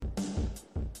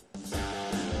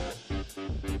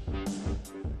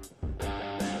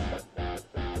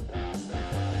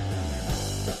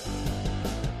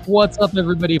What's up,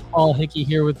 everybody? Paul Hickey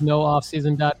here with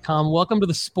NoOffSeason.com. Welcome to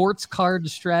the Sports Card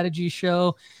Strategy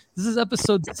Show. This is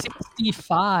episode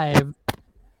 65,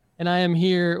 and I am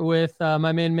here with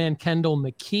my main man, Kendall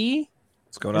McKee.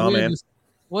 What's going on, man?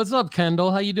 What's up, Kendall?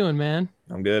 How you doing, man?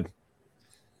 I'm good.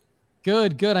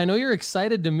 Good. I know you're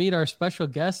excited to meet our special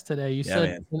guest today. You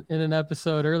said in an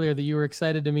episode earlier that you were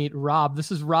excited to meet Rob.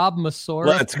 This is Rob Masora.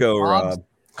 Let's go, Rob.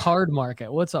 Card Market.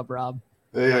 What's up, Rob?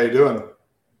 Hey, how you doing?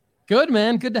 Good,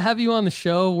 man. Good to have you on the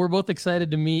show. We're both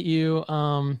excited to meet you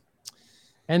and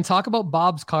talk about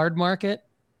Bob's Card Market.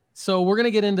 So we're going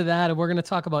to get into that, and we're going to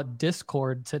talk about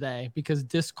Discord today because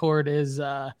Discord is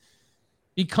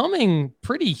becoming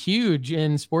pretty huge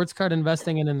in sports card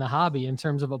investing and in the hobby in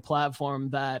terms of a platform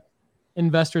that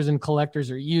investors and collectors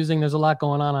are using. There's a lot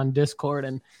going on Discord.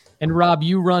 And Rob,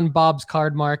 you run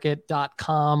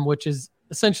bobscardmarket.com, which is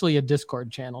essentially a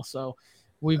Discord channel. So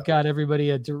we've got everybody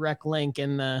a direct link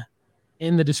in the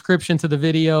description to the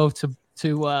video to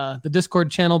the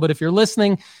Discord channel. But if you're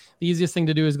listening, the easiest thing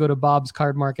to do is go to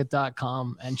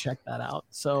bobscardmarket.com and check that out.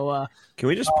 So can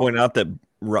we just point out that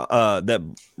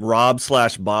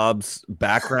Rob/Bob's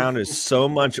background is so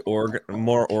much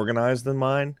more organized than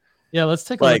mine? Yeah, let's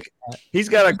take a look at that. He's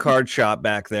got a card shop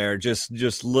back there.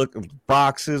 Just look,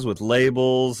 boxes with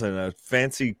labels and a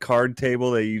fancy card table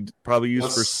that you probably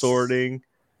use for sorting.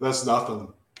 That's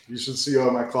nothing. You should see how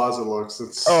my closet looks.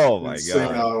 It's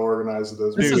insane how organized it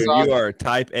is. Dude, you are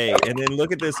type A. And then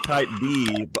look at this type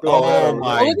B. Oh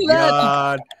my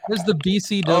God. There's the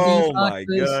BCW. Oh my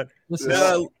God.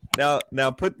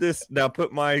 Now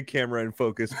put my camera in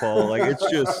focus, Paul. Like it's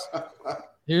just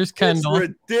here's Kendall.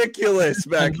 It's ridiculous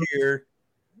back here.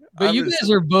 But you guys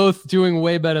are both doing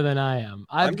way better than I am.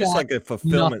 I'm just like a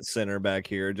fulfillment center back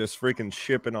here, just freaking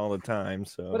shipping all the time.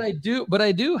 So But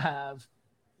I do have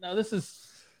now this is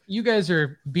you guys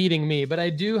are beating me, but I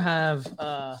do have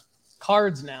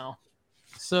cards now.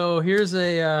 So here's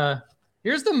the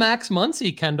Max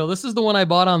Muncy, Kendall. This is the one I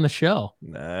bought on the show.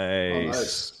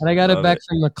 Nice. And I got it back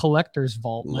from the collector's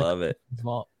vault. Love it.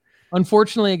 Vault.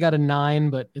 Unfortunately, I got a 9,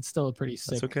 but it's still a pretty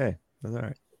sick. That's okay. That's all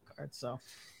right. Card. So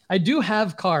I do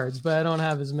have cards, but I don't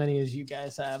have as many as you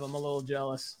guys have. I'm a little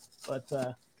jealous, but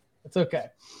it's okay.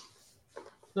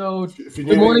 So if you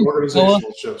need any organizational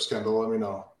chips, Kendall, let me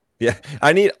know. Yeah,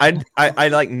 I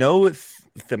like know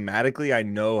thematically. I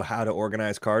know how to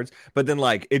organize cards, but then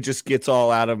like it just gets all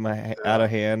out of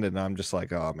hand, and I'm just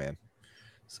like, oh man.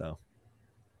 So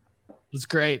it's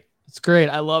great. It's great.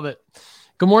 I love it.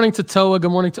 Good morning to Toa. Good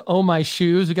morning to Oh My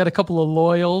Shoes. We got a couple of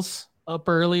loyals up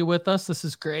early with us. This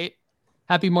is great.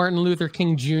 Happy Martin Luther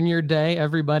King Jr. Day,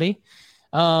 everybody.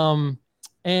 And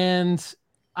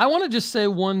I want to just say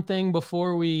one thing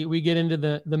before we get into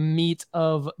the meat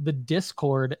of the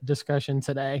Discord discussion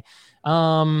today.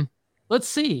 Let's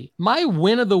see. My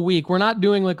win of the week. We're not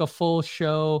doing like a full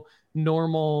show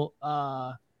normal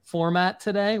format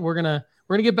today. We're gonna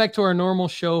get back to our normal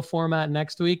show format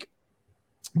next week.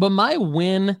 But my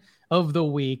win of the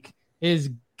week is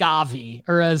Gavi,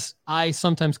 or as I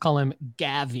sometimes call him,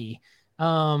 Gavi.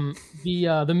 The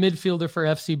midfielder for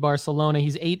FC Barcelona.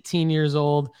 He's 18 years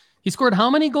old. He scored how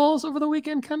many goals over the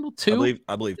weekend, Kendall? 2?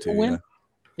 I believe 2.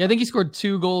 Yeah, I think he scored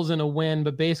 2 goals in a win,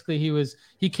 but basically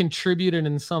he contributed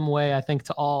in some way, I think,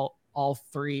 to all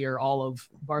 3 or all of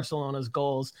Barcelona's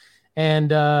goals.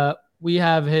 And we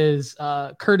have his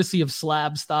courtesy of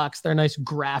Slab Stocks. They're nice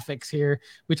graphics here.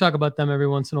 We talk about them every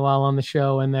once in a while on the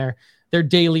show and their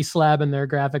daily slab and their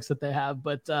graphics that they have.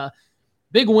 But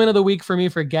big win of the week for me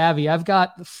for Gavi. I've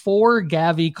got 4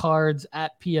 Gavi cards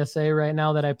at PSA right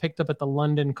now that I picked up at the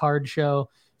London card show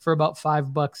for about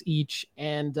 $5 each.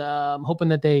 And I'm hoping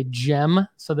that they gem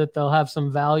so that they'll have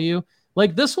some value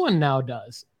like this one now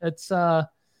does. It's up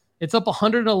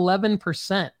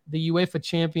 111%. The UEFA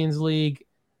Champions League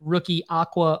rookie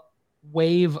Aqua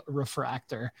Wave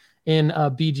Refractor in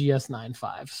BGS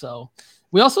 9.5. So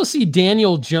we also see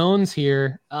Daniel Jones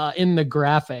here in the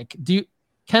graphic.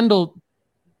 Kendall,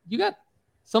 you got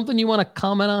something you want to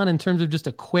comment on in terms of just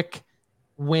a quick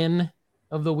win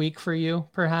of the week for you,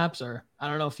 perhaps? Or I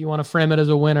don't know if you want to frame it as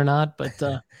a win or not,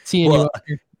 but seeing you up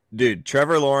here. Dude,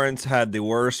 Trevor Lawrence had the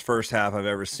worst first half I've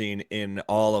ever seen in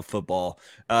all of football.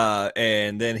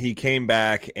 And then he came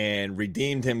back and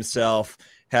redeemed himself,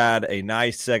 had a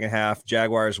nice second half.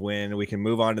 Jaguars win. We can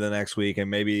move on to the next week, and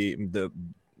maybe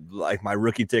my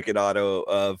rookie ticket auto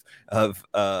of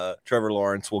Trevor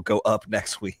Lawrence will go up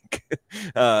next week.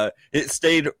 It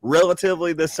stayed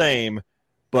relatively the same,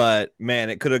 but man,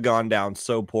 it could have gone down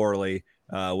so poorly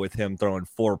with him throwing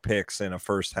 4 picks in a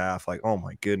first half. Like, oh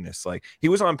my goodness. Like, he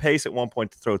was on pace at one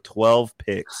point to throw 12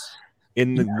 picks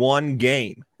in the one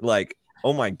game. Like,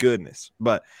 Oh my goodness.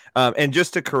 But and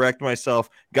just to correct myself,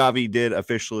 Gavi did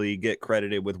officially get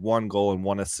credited with 1 goal and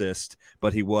 1 assist,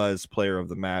 but he was player of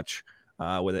the match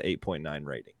with an 8.9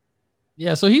 rating.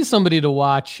 Yeah, so he's somebody to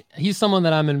watch. He's someone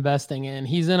that I'm investing in.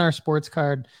 He's in our sports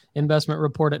card investment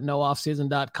report at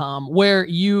nooffseason.com, where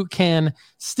you can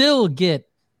still get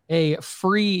a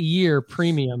free year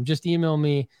premium. Just email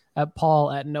me at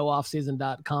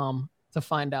paul@nooffseason.com to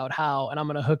find out how, and I'm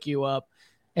going to hook you up.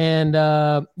 And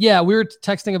yeah, we were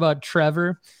texting about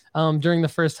Trevor during the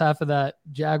first half of that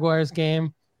Jaguars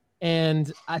game.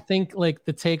 And I think like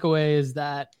the takeaway is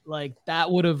that like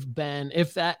that would have been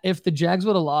if the Jags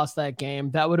would have lost that game,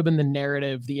 that would have been the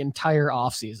narrative the entire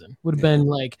offseason. Would have been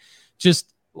like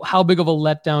just how big of a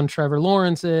letdown Trevor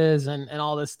Lawrence is and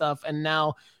all this stuff. And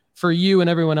now for you and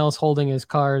everyone else holding his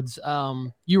cards,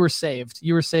 you were saved.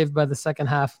 You were saved by the second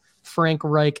half Frank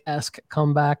Reich-esque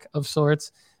comeback of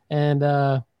sorts. And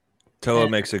Toa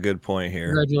makes a good point here.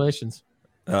 Congratulations.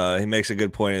 He makes a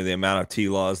good point of the amount of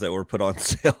T-laws that were put on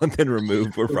sale and then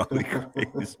removed were probably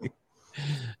crazy.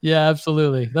 Yeah,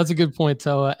 absolutely. That's a good point,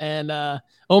 Toa. And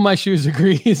Oh My Shoes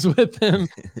agrees with him.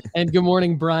 And good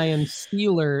morning, Brian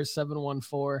Steeler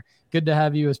 714. Good to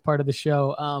have you as part of the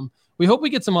show. We hope we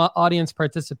get some audience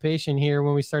participation here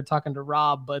when we start talking to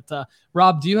Rob. But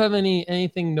Rob, do you have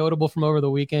anything notable from over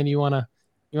the weekend you wanna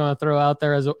throw out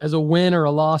there as a win or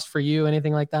a loss for you?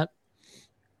 Anything like that?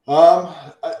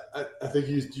 I think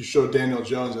you showed Daniel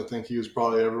Jones. I think he was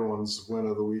probably everyone's win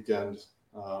of the weekend.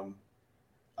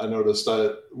 I noticed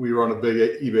we run a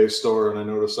big eBay store, and I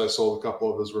noticed I sold a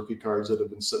couple of his rookie cards that had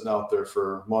been sitting out there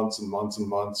for months and months and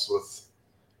months with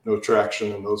no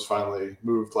traction, and those finally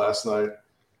moved last night.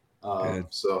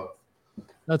 So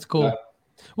that's cool. Yeah.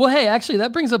 Well, hey, actually,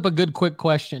 that brings up a good quick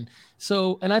question.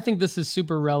 So, and I think this is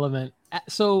super relevant.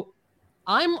 So,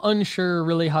 I'm unsure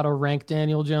really how to rank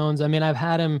Daniel Jones. I mean, I've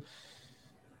had him.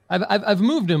 I've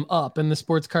moved him up in the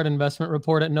sports card investment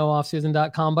report at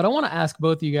nooffseason.com, but I want to ask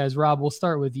both of you guys. Rob, we'll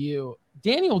start with you.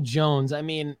 Daniel Jones, I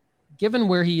mean, given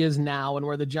where he is now and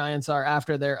where the Giants are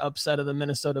after their upset of the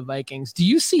Minnesota Vikings, do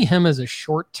you see him as a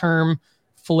short-term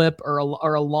flip or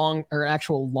a long or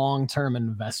actual long-term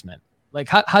investment? Like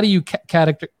how do you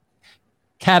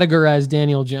categorize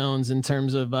Daniel Jones in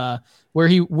terms of where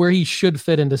he should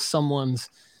fit into someone's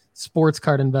sports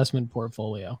card investment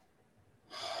portfolio?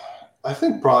 I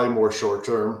think probably more short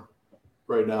term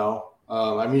right now.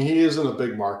 I mean, he is in a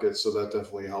big market, so that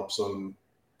definitely helps him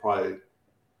probably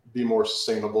be more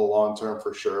sustainable long term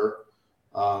for sure.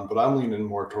 But I'm leaning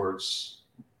more towards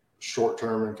short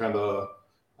term and kind of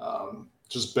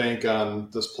just bank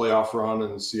on this playoff run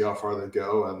and see how far they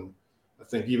go. And I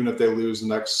think even if they lose the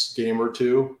next game or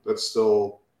two, that's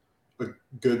still a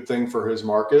good thing for his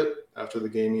market after the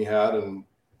game he had and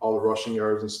all the rushing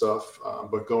yards and stuff.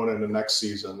 But going into next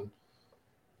season,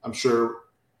 I'm sure.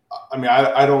 I mean,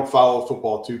 I don't follow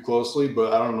football too closely,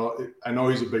 but I don't know. I know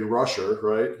he's a big rusher,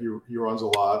 right? He runs a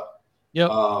lot. Yep.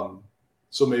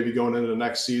 So maybe going into the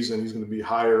next season, he's going to be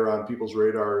higher on people's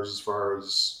radars as far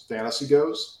as fantasy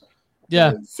goes. Yeah.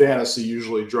 And fantasy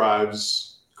usually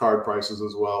drives card prices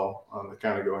as well. They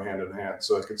kind of go hand in hand.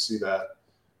 So I could see that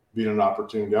being an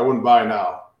opportunity. I wouldn't buy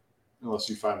now unless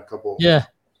you find a couple. Yeah.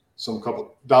 Some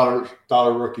couple dollar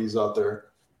rookies out there.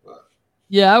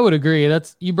 Yeah, I would agree.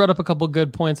 You brought up a couple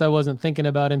good points I wasn't thinking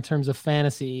about in terms of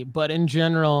fantasy, but in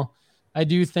general, I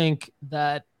do think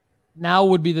that now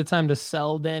would be the time to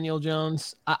sell Daniel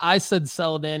Jones. I said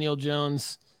sell Daniel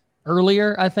Jones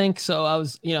earlier, I think. So I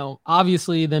was,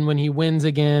 obviously then when he wins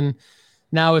again,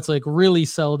 now it's like really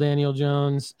sell Daniel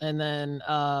Jones. And then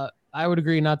I would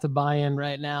agree not to buy in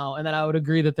right now. And then I would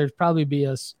agree that there's probably be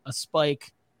a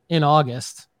spike in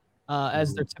August,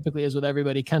 as there typically is with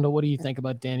everybody. Kendall, what do you think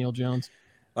about Daniel Jones?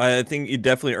 I think he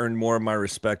definitely earned more of my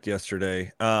respect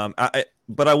yesterday.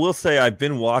 But I will say I've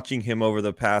been watching him over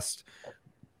the past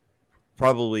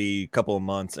probably couple of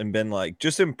months and been like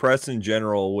just impressed in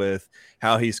general with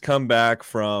how he's come back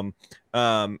from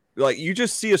like you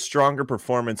just see a stronger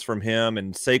performance from him,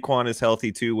 and Saquon is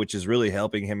healthy too, which is really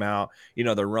helping him out.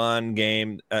 The run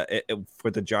game for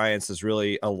the Giants is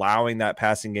really allowing that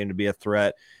passing game to be a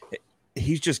threat.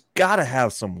 He's just got to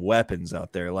have some weapons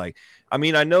out there. Like, I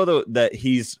mean, I know that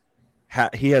he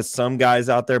has some guys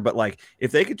out there, but like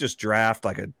if they could just draft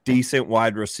like a decent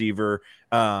wide receiver,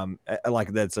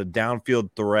 like that's a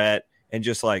downfield threat and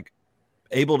just like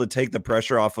able to take the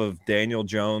pressure off of Daniel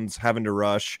Jones having to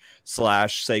rush /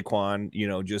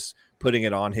 Saquon, just putting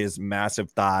it on his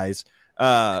massive thighs.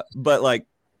 But like,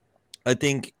 I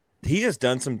think he has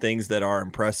done some things that are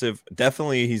impressive.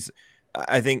 Definitely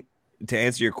I think to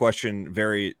answer your question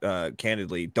very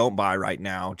candidly, don't buy right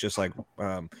now, just like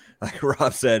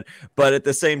Rob said. But at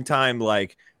the same time,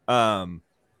 like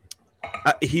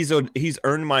he's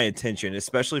earned my attention,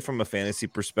 especially from a fantasy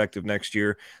perspective next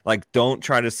year. Like, don't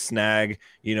try to snag,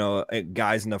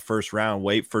 guys in the first round.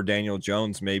 Wait for Daniel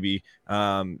Jones maybe,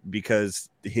 because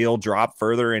he'll drop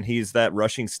further and he's that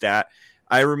rushing stat.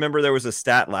 I remember there was a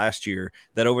stat last year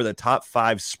that over the top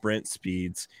 5 sprint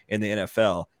speeds in the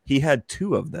NFL, he had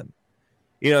 2 of them.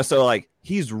 So like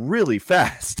he's really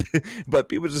fast, but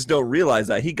people just don't realize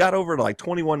that he got over to like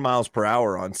 21 miles per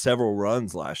hour on several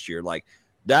runs last year. Like,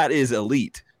 that is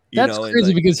elite. That's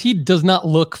crazy because he does not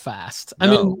look fast.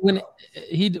 No. I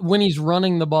mean, when he's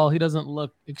running the ball, he doesn't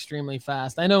look extremely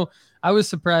fast. I know I was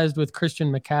surprised with Christian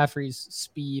McCaffrey's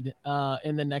speed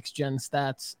in the next gen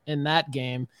stats in that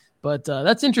game. But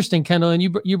that's interesting, Kendall. And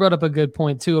you brought up a good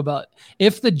point, too, about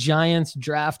if the Giants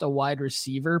draft a wide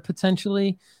receiver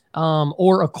potentially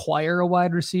or acquire a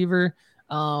wide receiver,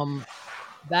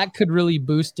 that could really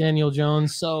boost Daniel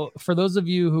Jones. So for those of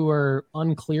you who are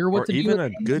unclear what to do. Even a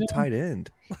good tight end.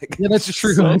 Like, yeah, that's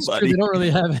true. That's true. They don't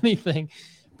really have anything.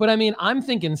 But, I mean, I'm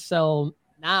thinking sell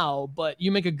now, but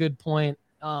you make a good point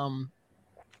in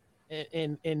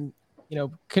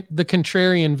the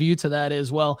contrarian view to that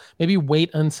is, well, maybe wait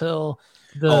until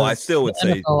I still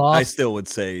would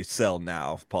say sell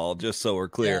now, Paul, just so we're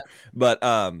clear.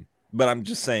 Yeah. But I'm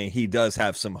just saying he does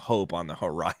have some hope on the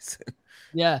horizon.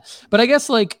 Yeah. But I guess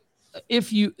this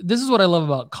is what I love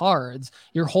about cards.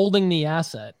 You're holding the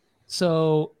asset.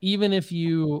 So even if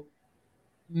you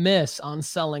miss on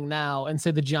selling now and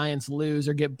say the Giants lose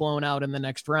or get blown out in the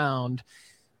next round,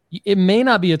 it may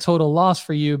not be a total loss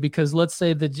for you because let's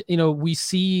say that, we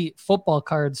see football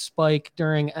cards spike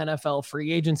during NFL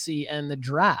free agency and the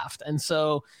draft. And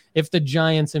so if the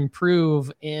Giants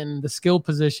improve in the skill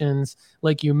positions,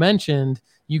 like you mentioned,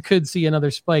 you could see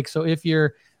another spike. So if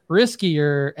you're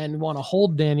riskier and want to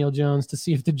hold Daniel Jones to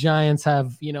see if the Giants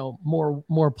have, more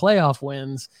playoff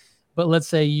wins, but let's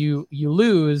say you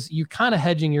lose, you kind of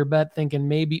hedging your bet thinking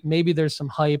maybe there's some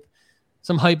hype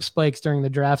spikes during the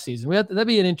draft season. That'd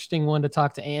be an interesting one to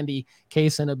talk to Andy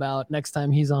Kaysen about next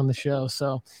time he's on the show.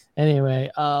 So anyway,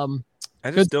 I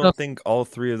just don't think all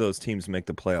 3 of those teams make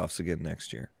the playoffs again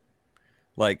next year.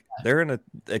 Like the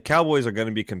Cowboys are going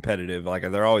to be competitive. Like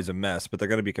they're always a mess, but they're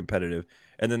going to be competitive.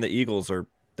 And then the Eagles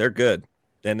they're good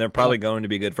and they're probably going to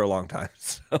be good for a long time.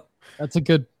 So That's a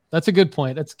good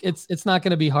point. It's not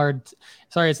going to be hard.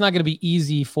 It's not going to be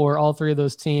easy for all 3 of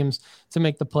those teams to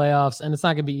make the playoffs, and it's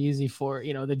not going to be easy for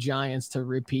the Giants to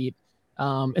repeat.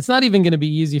 It's not even going to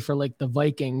be easy for like the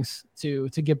Vikings to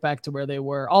get back to where they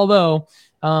were. Although,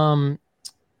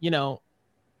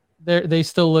 they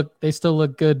still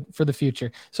look good for the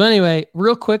future. So anyway,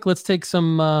 real quick, let's take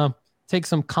some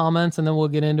comments and then we'll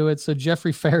get into it. So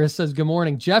Jeffrey Ferris says, "Good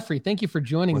morning, Jeffrey. Thank you for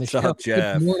joining the show." What's up,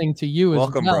 Jeff? Good morning to you.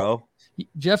 Welcome, as well. Bro.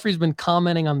 Jeffrey's been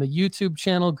commenting on the YouTube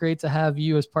channel. Great to have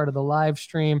you as part of the live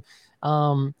stream.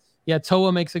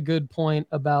 Toa makes a good point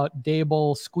about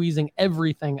Daboll squeezing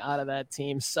everything out of that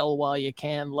team. Sell while you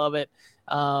can. Love it.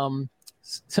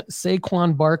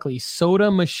 Saquon Barkley,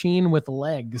 soda machine with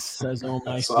legs, says oh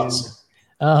my awesome.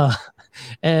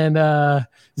 And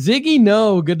Ziggy,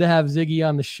 no, good to have Ziggy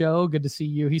on the show. Good to see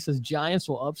you. He says Giants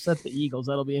will upset the Eagles.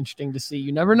 That'll be interesting to see.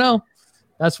 You never know.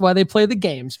 That's why they play the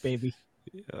games, baby.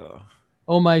 Yeah.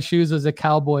 Oh, my shoes as a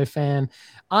Cowboy fan.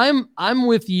 I'm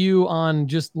with you on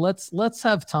just let's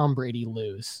have Tom Brady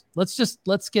lose.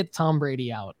 Let's get Tom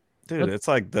Brady out. Dude, it's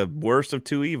like the worst of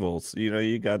 2 evils.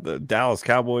 You got the Dallas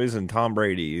Cowboys and Tom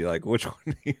Brady. Like, which one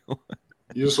do you want?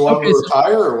 You just want him to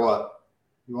retire or what?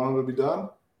 You want him to be done?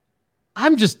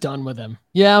 I'm just done with him.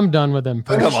 Yeah, I'm done with him.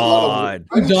 Come on.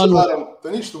 Then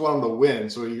you should want him to win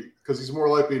because he's more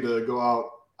likely to go out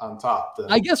on top.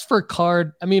 I guess for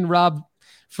card, Rob,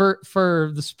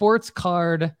 for the sports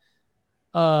card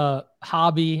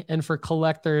hobby and for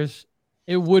collectors,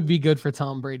 it would be good for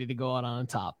Tom Brady to go out on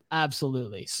top.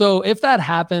 Absolutely. So if that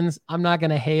happens, I'm not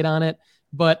going to hate on it,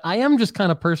 but I am just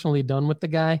kind of personally done with the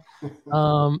guy.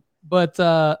 But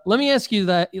let me ask you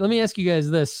guys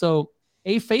this. So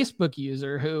a Facebook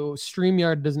user who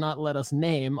StreamYard does not let us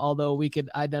name, although we could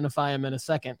identify him in a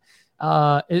second.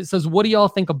 It says, "What do y'all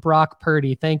think of Brock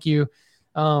Purdy?" Thank you.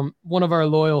 One of our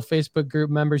loyal Facebook group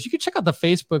members. You can check out the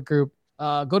Facebook group.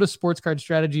 Go to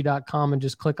sportscardstrategy.com and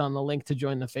just click on the link to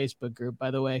join the Facebook group, by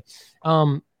the way.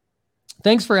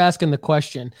 Thanks for asking the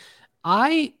question.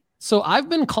 I've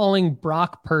been calling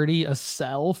Brock Purdy a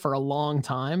sell for a long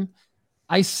time.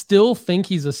 I still think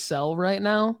he's a sell right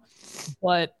now,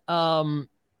 but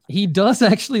he does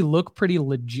actually look pretty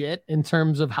legit in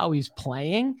terms of how he's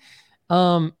playing.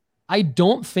 I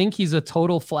don't think he's a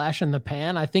total flash in the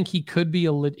pan. I think he could be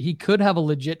he could have a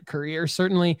legit career.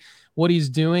 Certainly what he's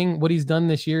done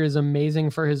this year is amazing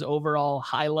for his overall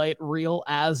highlight reel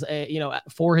as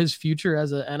for his future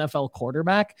as an NFL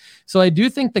quarterback. So I do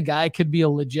think the guy could be a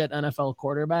legit NFL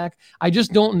quarterback. I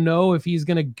just don't know if he's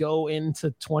going to go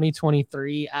into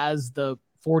 2023 as the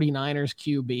 49ers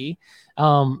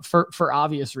QB for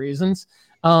obvious reasons.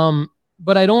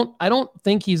 But I don't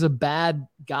think he's a bad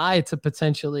guy to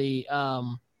potentially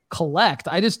collect.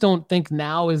 I just don't think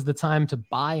now is the time to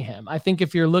buy him. I think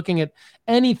if you're looking at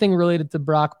anything related to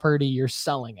Brock Purdy, you're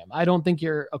selling him. I don't think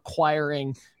you're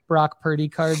acquiring Brock Purdy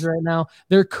cards right now.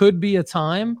 There could be a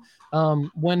time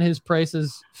when his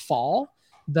prices fall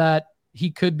that he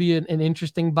could be an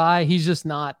interesting buy. He's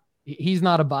not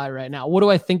a buy right now. What do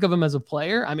I think of him as a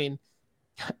player? I mean,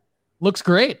 looks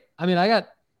great. I mean, I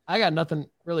got nothing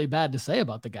really bad to say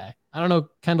about the guy. I don't know,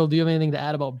 Kendall, do you have anything to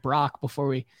add about Brock before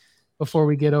we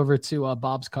get over to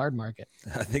Bob's card market?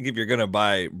 I think if you're going to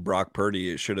buy Brock Purdy,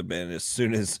 it should have been as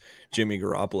soon as Jimmy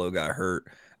Garoppolo got hurt.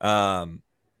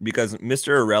 Because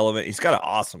Mr. Irrelevant, he's got an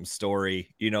awesome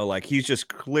story. Like he's just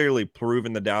clearly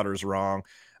proven the doubters wrong.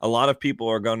 A lot of people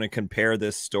are going to compare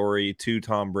this story to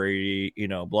Tom Brady,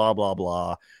 blah, blah,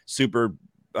 blah, super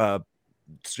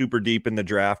deep in the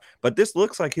draft. But this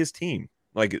looks like his team.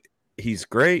 Like he's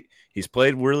great. He's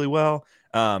played really well.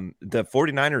 The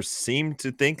 49ers seem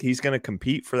to think he's going to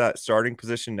compete for that starting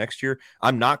position next year.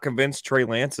 I'm not convinced Trey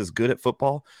Lance is good at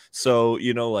football. So,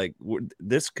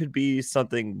 this could be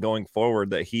something going forward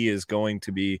that he is going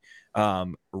to be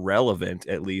relevant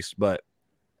at least. But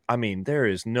I mean, there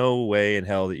is no way in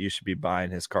hell that you should be buying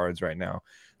his cards right now.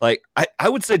 Like I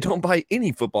would say don't buy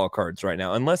any football cards right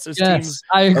now unless there's teams.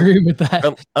 I agree with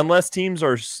that. Unless teams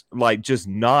are like just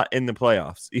not in the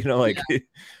playoffs, Yeah.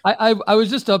 I was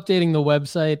just updating the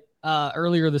website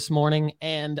earlier this morning,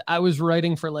 and I was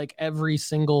writing for like every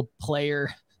single player,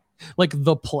 like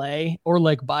the play or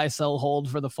like buy, sell,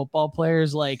 hold for the football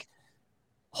players, like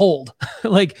hold,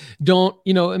 like don't,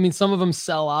 I mean, some of them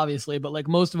sell obviously, but like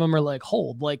most of them are like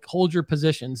hold your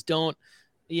positions. Don't,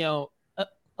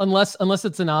 unless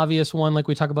it's an obvious one, like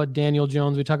we talk about Daniel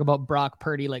Jones, we talk about Brock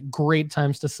Purdy, like great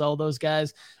times to sell those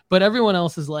guys. But everyone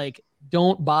else is like,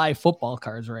 don't buy football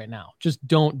cards right now. Just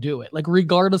don't do it. Like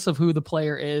regardless of who the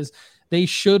player is, they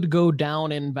should go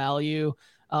down in value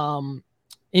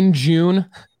in June.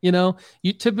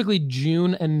 You typically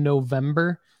June and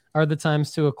November are the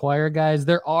times to acquire guys.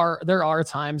 There are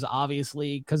times,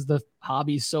 obviously, because the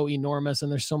hobby's so enormous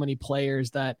and there's so many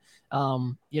players that,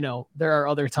 there are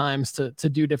other times to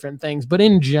do different things. But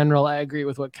in general, I agree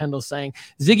with what Kendall's saying.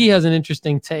 Ziggy has an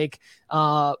interesting take.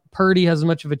 Purdy has as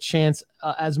much of a chance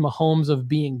as Mahomes of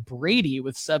being Brady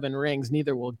with 7 rings.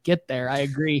 Neither will get there. I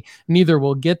agree. Neither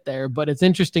will get there. But it's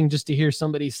interesting just to hear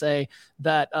somebody say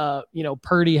that,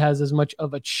 Purdy has as much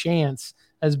of a chance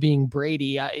as being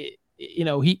Brady.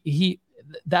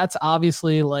 That's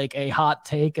obviously like a hot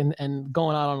take and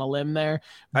going out on a limb there.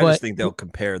 I just think they'll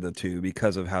compare the two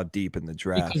because of how deep in the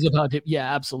draft. Because of how deep,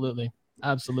 yeah, absolutely.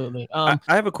 I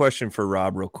have a question for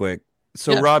Rob real quick.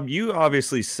 So, yeah. Rob, you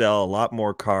obviously sell a lot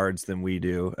more cards than we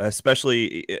do,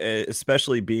 especially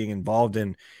being involved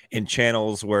in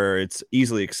channels where it's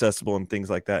easily accessible and things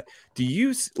like that. Do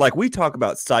you we talk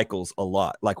about cycles a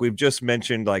lot? Like we've just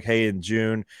mentioned, like, hey, in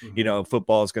June,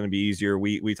 football is going to be easier.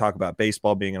 We talk about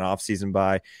baseball being an off-season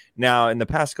buy. Now, in the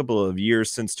past couple of years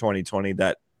since 2020,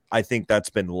 that I think that's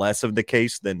been less of the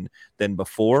case than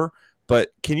before. But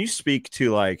can you speak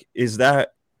to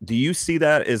do you see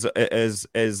that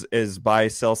as buy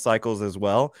sell cycles as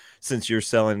well, since you're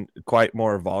selling quite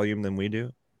more volume than we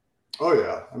do? Oh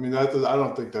yeah, I mean I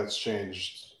don't think that's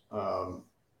changed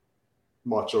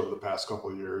much over the past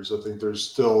couple of years. I think there's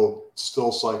still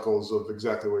cycles of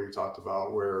exactly what you talked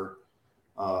about, where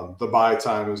the buy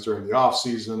time is during the off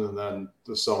season, and then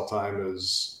the sell time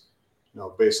is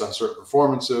based on certain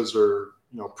performances or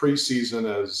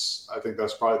preseason. As I think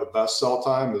that's probably the best sell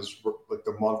time is like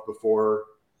the month before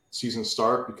season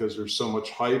start, because there's so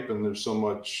much hype and there's so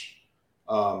much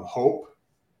hope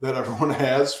that everyone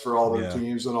has for all their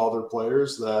teams and all their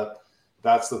players,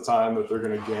 that's the time that they're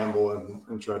going to gamble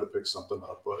and try to pick something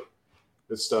up. But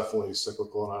it's definitely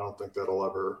cyclical, and I don't think that'll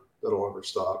ever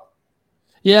stop.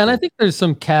 Yeah, and I think there's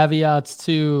some caveats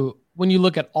to when you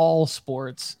look at all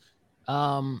sports.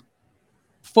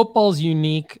 Football's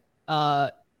unique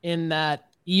in that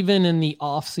even in the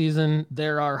off season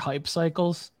there are hype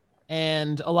cycles.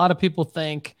 And a lot of people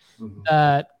think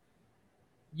that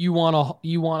you want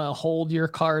to hold your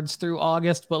cards through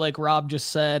August, but like Rob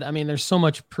just said, I mean, there's so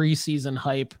much preseason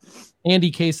hype.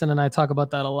 Andy Kaysen and I talk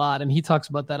about that a lot, and he talks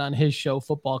about that on his show,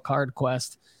 Football Card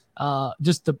Quest.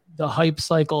 just the hype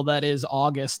cycle that is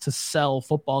August to sell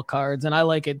football cards. And I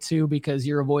like it too, because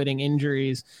you're avoiding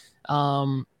injuries.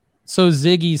 So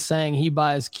Ziggy's saying he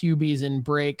buys QBs in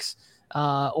breaks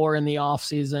or in the off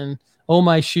season. Oh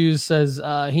My Shoes says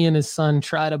he and his son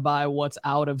try to buy what's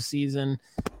out of season.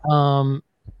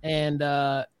 And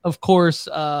of course,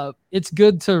 it's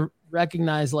good to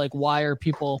recognize, like, why are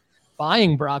people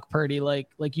buying Brock Purdy, like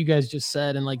you guys just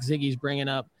said, and like Ziggy's bringing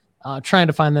up, trying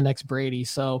to find the next Brady.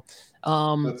 So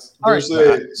that's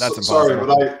impossible. Sorry,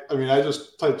 but I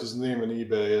just typed his name in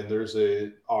eBay, and there's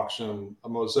a auction, a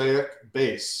mosaic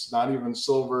base, not even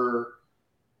silver,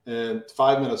 and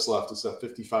 5 minutes left. It's at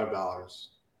 $55.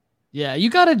 Yeah, you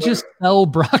got to just sell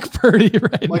Brock Purdy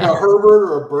right like now. A Herbert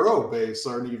or a Burrow base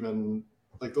aren't even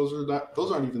like those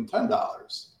aren't even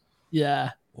 $10. Yeah.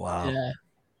 Wow. Yeah.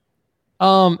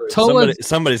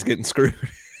 Somebody's getting screwed.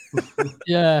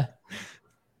 Yeah.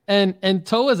 And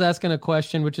Toa's asking a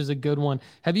question, which is a good one.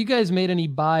 Have you guys made any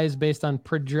buys based on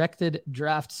projected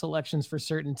draft selections for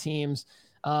certain teams?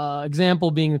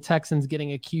 Example being the Texans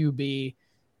getting a QB.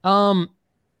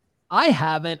 I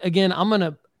haven't. Again, I'm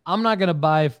not gonna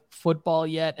buy football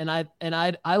yet, and I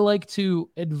like to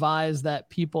advise that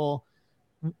people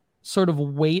sort of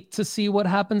wait to see what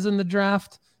happens in the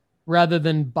draft rather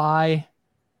than buy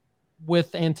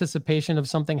with anticipation of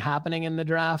something happening in the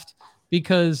draft,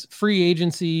 because free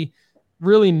agency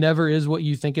really never is what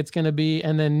you think it's going to be,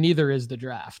 and then neither is the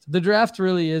draft. The draft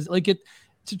really is like it.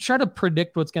 To try to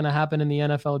predict what's going to happen in the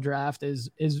NFL draft is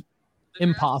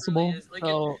impossible.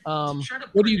 So,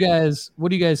 what do you guys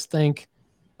think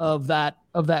of that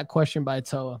question by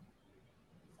Toa?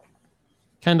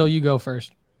 Kendall, you go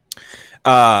first.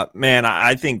 Man,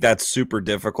 I think that's super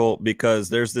difficult, because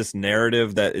there's this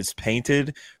narrative that is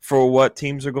painted for what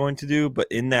teams are going to do, but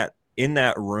in that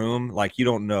room, like, you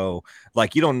don't know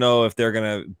if they're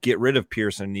going to get rid of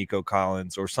Pearson, Nico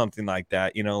Collins, or something like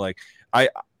that. Like,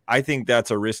 I think that's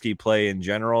a risky play in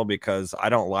general, because I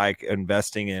don't like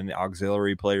investing in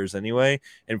auxiliary players anyway.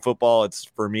 In football,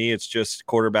 for me, it's just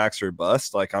quarterbacks or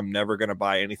bust. Like, I'm never going to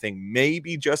buy anything,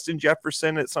 maybe Justin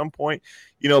Jefferson at some point,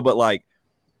 but like,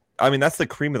 I mean, that's the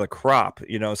cream of the crop,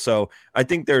 so I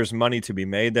think there's money to be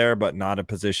made there, but not a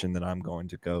position that I'm going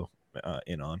to go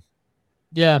in on.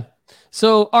 Yeah.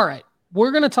 So, all right,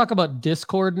 we're going to talk about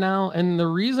Discord now. And the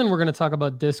reason we're going to talk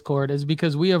about Discord is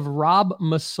because we have Rob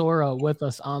Masora with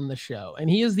us on the show, and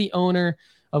he is the owner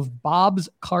of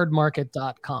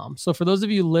bobscardmarket.com. So for those of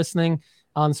you listening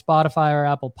on Spotify or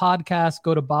Apple Podcasts,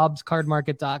 go to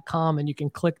bobscardmarket.com and you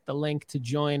can click the link to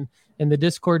join in the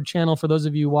Discord channel. For those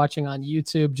of you watching on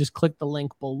YouTube, just click the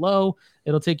link below.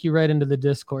 It'll take you right into the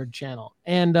Discord channel.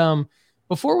 And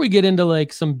before we get into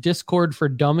like some Discord for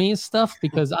dummies stuff,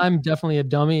 because I'm definitely a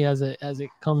dummy as it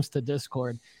comes to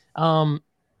Discord. Rob,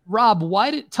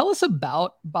 tell us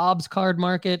about Bob's Card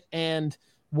Market and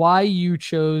why you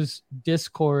chose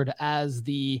Discord as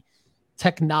the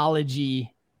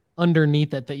technology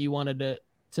underneath it that you wanted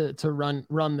to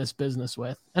run this business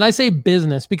with. And I say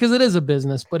business because it is a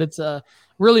business, but it's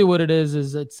really what it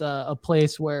is it's a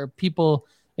place where people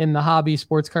in the hobby,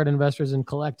 sports card investors and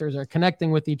collectors, are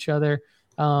connecting with each other,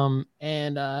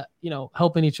 and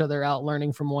helping each other out,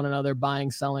 learning from one another,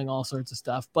 buying, selling, all sorts of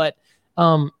stuff. But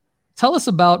tell us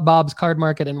about Bob's Card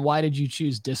Market and why did you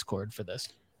choose Discord for this?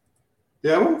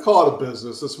 Yeah, I wouldn't call it a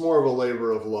business. It's more of a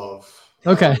labor of love.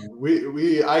 Okay.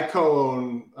 I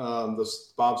co-own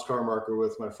this Bob's Card Market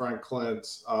with my friend Clint,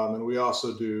 and we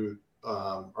also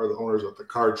are the owners of the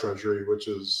Card Treasury, which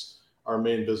is our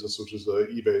main business, which is the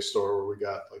eBay store where we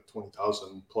got like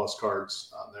 20,000 plus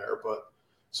cards on there. But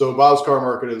so Bob's Card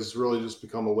Market has really just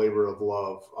become a labor of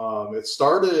love. It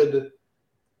started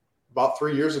about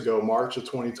 3 years ago, March of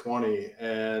 2020.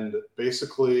 And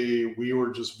basically we were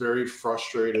just very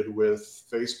frustrated with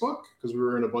Facebook because we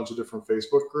were in a bunch of different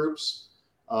Facebook groups,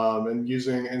 and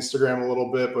using Instagram a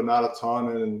little bit, but not a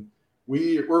ton. And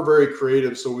we're very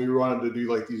creative. So we wanted to do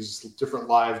like these different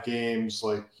live games,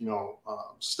 like,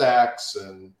 stacks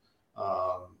and,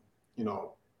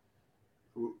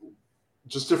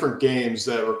 just different games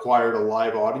that required a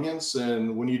live audience.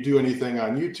 And when you do anything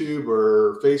on YouTube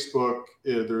or Facebook,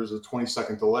 there's a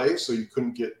 20-second delay. So you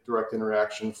couldn't get direct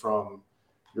interaction from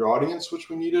your audience, which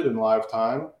we needed in live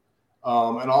time.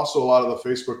 And also a lot of the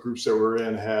Facebook groups that we're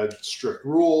in had strict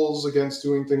rules against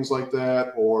doing things like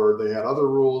that, or they had other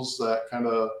rules that kind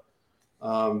of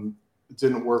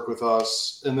didn't work with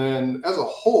us. And then as a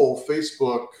whole,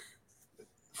 Facebook,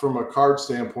 from a card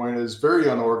standpoint, is very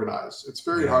unorganized. It's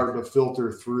very hard to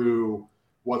filter through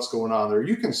what's going on there.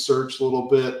 You can search a little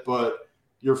bit, but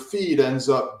your feed ends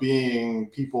up being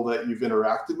people that you've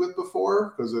interacted with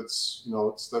before, because it's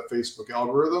that Facebook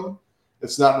algorithm.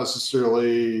 It's not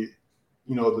necessarily,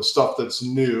 the stuff that's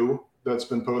new that's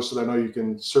been posted. I know you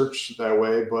can search that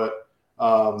way, but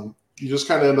you just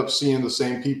kind of end up seeing the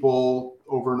same people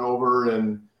over and over.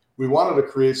 And we wanted to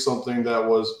create something that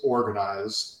was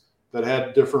organized, that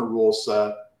had different rule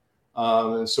set.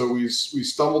 And so we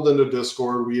stumbled into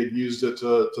Discord. We had used it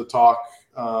to talk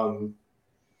while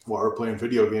we were playing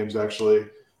video games, actually.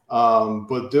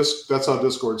 But that's how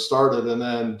Discord started. And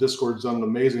then Discord's done an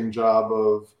amazing job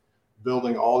of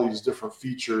building all these different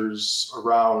features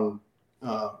around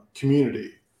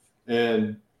community,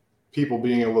 and people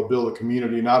being able to build a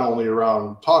community not only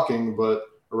around talking, but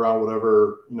around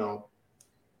whatever,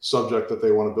 subject that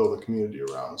they want to build a community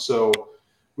around. So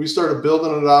we started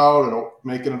building it out and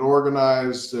making it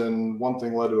organized, and one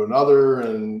thing led to another,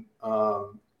 and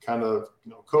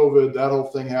COVID, that whole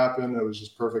thing happened. It was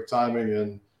just perfect timing,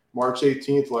 and March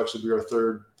 18th will actually be our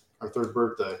third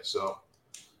birthday. So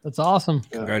that's awesome.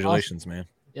 Yeah. Congratulations, man.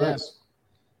 Yeah. Thanks.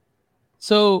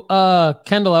 So,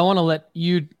 Kendall, I want to let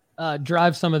you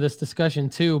drive some of this discussion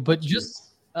too, but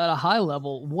just at a high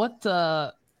level, what,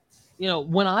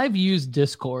 when I've used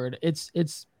Discord,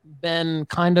 it's been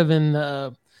kind of in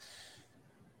the,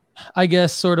 I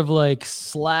guess, sort of like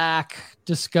Slack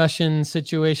discussion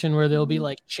situation where there'll be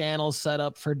like channels set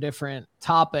up for different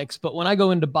topics. But when I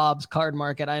go into Bob's Card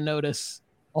Market, I notice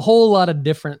a whole lot of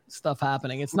different stuff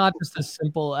happening. It's not just as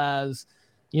simple as,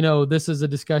 this is a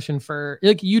discussion for,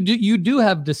 like, you do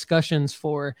have discussions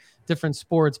for different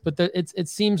sports, but it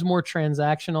seems more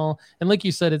transactional. And like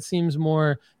you said, it seems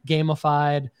more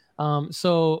gamified.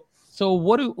 So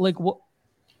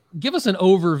give us an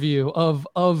overview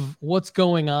of what's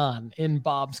going on in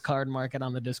Bob's Card Market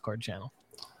on the Discord channel.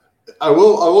 I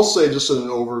will say, just an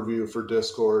overview for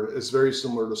Discord, it's very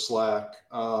similar to Slack.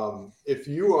 If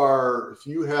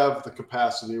you have the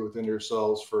capacity within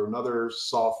yourselves for another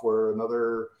software,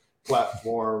 another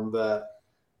platform that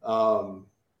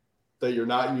you're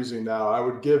not using now, I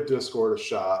would give Discord a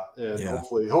shot, and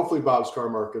hopefully Bob's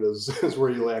Card Market is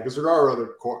where you land, because there are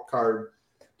other card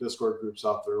Discord groups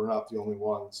out there. We're not the only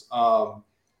ones.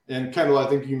 And Kendall, I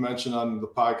think you mentioned on the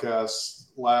podcast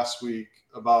last week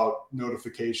about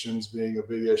notifications being a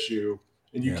big issue,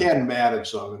 and you can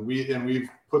manage them. And we've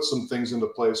put some things into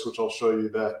place, which I'll show you,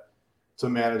 that to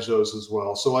manage those as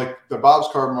well. So like the Bob's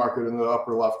Card Market in the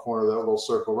upper left corner, that little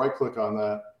circle, right click on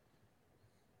that.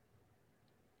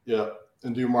 Yeah.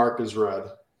 And do mark as read.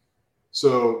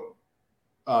 So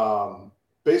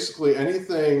basically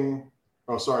anything,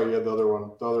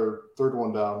 the third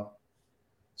one down.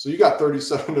 So you got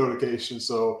 37 notifications.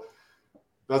 So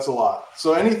that's a lot.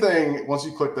 So anything, once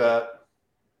you click that,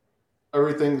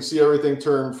 everything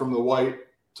turn from the white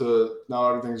to now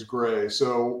everything's gray.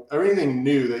 So everything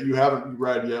new that you haven't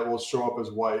read yet will show up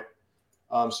as white.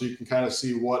 So you can kind of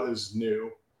see what is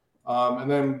new. And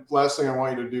then last thing I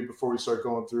want you to do before we start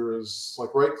going through is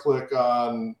like right click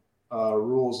on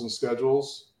rules and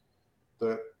schedules,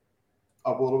 that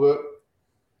up a little bit.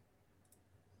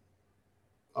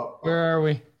 Up. Where are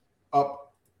we?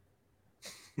 Up.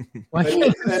 Any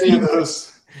of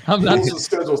those rules and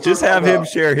schedules. Just have him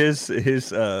share his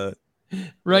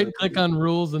right click on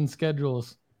rules and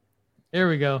schedules. There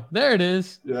we go. There it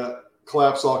is. Yeah.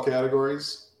 Collapse all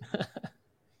categories.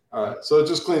 All right. So it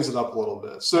just cleans it up a little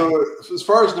bit. So as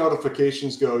far as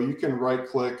notifications go, you can right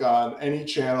click on any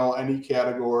channel, any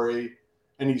category,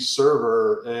 any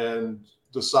server, and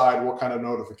decide what kind of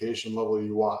notification level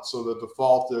you want. So the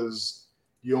default is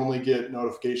you only get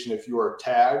notification if you are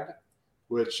tagged,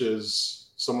 which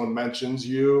is someone mentions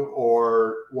you,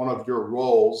 or one of your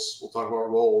roles, we'll talk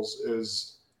about roles,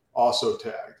 is also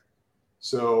tagged.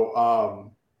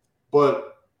 So,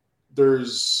 but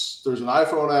there's an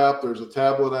iPhone app, there's a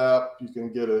tablet app. You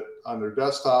can get it on their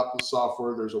desktop with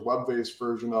software. There's a web-based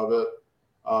version of it.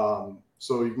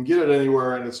 So you can get it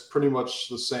anywhere, and it's pretty much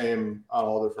the same on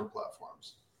all different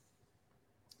platforms.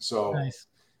 So nice.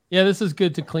 Yeah, this is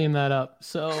good to clean that up.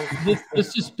 So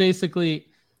this just basically,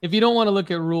 if you don't want to look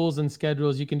at rules and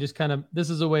schedules, you can just this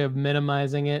is a way of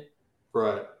minimizing it.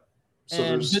 Right. So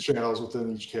there's channels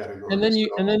within each category. And then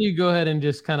you go ahead and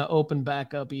just kind of open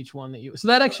back up each one that so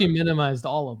that actually minimized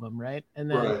all of them, right? And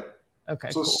then right. Okay.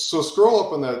 So cool. So scroll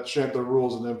up on that the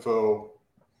rules and info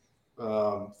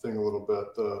thing a little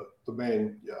bit. The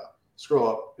main, Scroll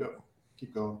up. Yep.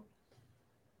 Keep going.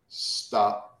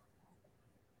 Stop.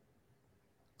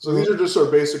 So these are just our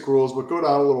basic rules, but go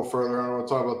down a little further. I want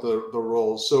to talk about the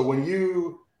roles. So when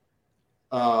you,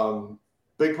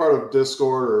 big part of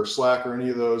Discord or Slack or any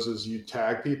of those is you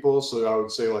tag people. So I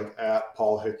would say like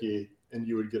 @Paul Hickey and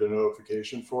you would get a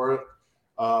notification for it.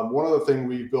 One other thing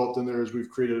we've built in there is we've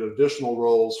created additional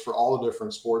roles for all the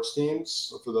different sports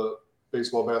teams, for the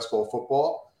baseball, basketball,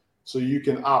 football. So you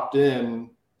can opt in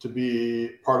to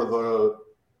be part of the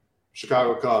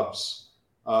Chicago Cubs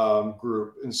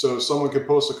group. And so someone could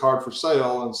post a card for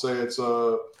sale and say it's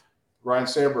a Ryan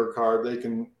Sandberg card. They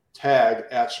can tag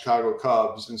at Chicago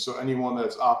Cubs. And so anyone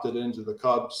that's opted into the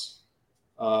Cubs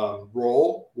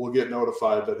role will get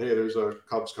notified that, hey, there's a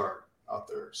Cubs card out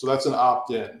there. So that's an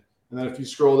opt-in. And then if you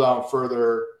scroll down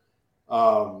further,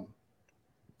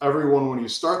 everyone, when you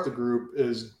start the group,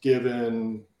 is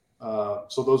given,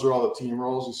 so those are all the team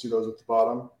roles. You see those at the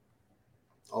bottom,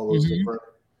 all those different.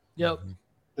 Yep.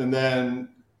 And then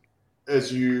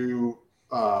as you,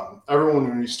 everyone,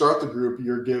 when you start the group,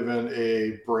 you're given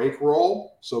a break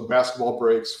role. So basketball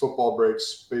breaks, football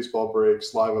breaks, baseball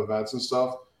breaks, live events and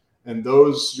stuff. And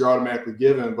those you're automatically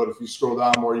given. But if you scroll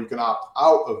down more, you can opt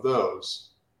out of those.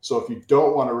 So if you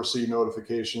don't want to receive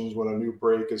notifications when a new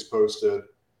break is posted,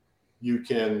 you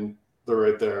can, they're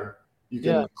right there. You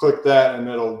can click that and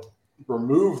it'll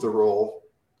remove the role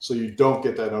so you don't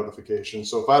get that notification.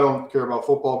 So if I don't care about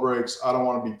football breaks, I don't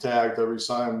want to be tagged every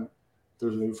time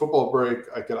there's a new football break,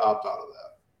 I can opt out of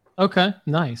that. Okay,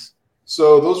 nice.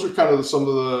 So those are kind of some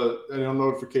of the,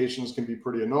 notifications can be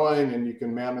pretty annoying and you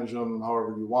can manage them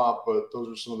however you want, but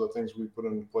those are some of the things we put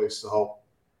into place to help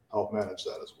manage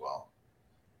that as well.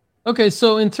 Okay,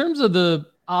 so in terms of the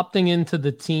opting into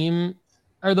the team,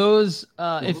 are those,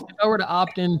 if I were to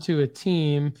opt into a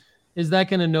team, is that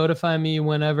going to notify me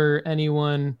whenever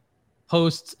anyone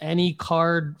posts any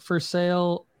card for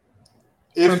sale?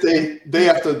 If they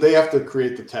have to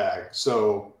create the tag.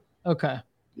 So okay,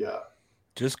 yeah.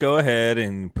 Just go ahead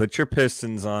and put your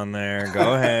Pistons on there.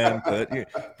 Go ahead and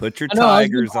put your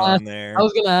Tigers on there. I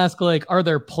was going to ask, like, are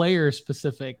there player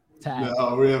specific tags?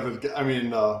 No, we haven't. I mean,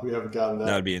 no, we haven't gotten that.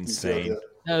 That would be insane.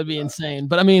 That would be insane.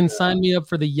 But I mean, sign me up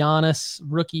for the Giannis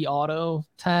rookie auto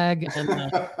tag and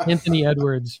the Anthony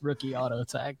Edwards rookie auto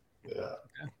tag. Yeah.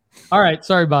 Okay. All right.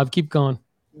 Sorry, Bob. Keep going.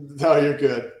 No, you're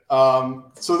good.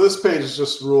 So this page is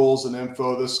just rules and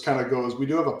info. This kind of goes, we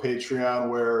do have a Patreon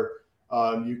where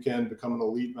you can become an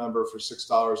elite member for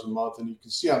 $6 a month. And you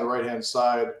can see on the right-hand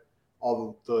side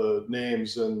all the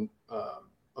names, and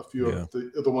a few of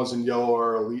the ones in yellow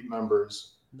are elite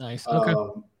members. Nice. Okay.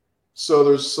 So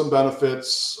there's some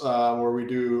benefits where we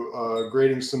do a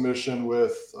grading submission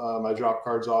with I drop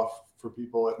cards off for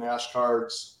people at Nash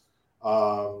Cards.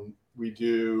 You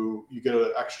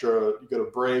get a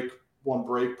break, one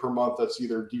break per month that's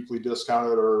either deeply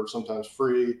discounted or sometimes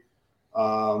free.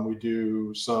 We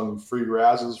do some free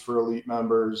razzes for elite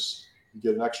members. You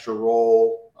get an extra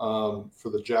roll for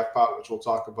the jackpot, which we'll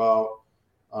talk about.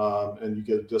 And you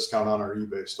get a discount on our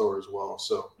eBay store as well.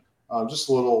 So just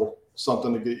a little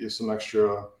something to get you some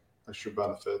extra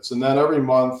benefits. And then every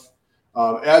month,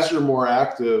 as you're more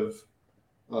active,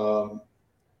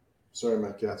 sorry,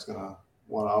 my cat's gonna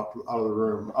want out of the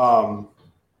room.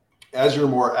 As you're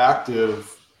more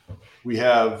active, we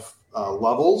have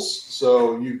levels.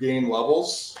 So you gain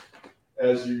levels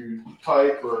as you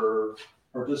type or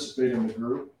participate in the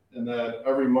group. And then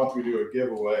every month we do a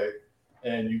giveaway,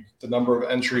 and the number of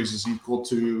entries is equal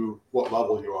to what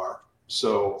level you are.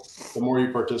 So the more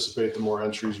you participate, the more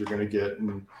entries you're going to get.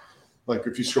 And like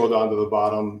if you scroll down to the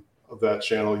bottom of that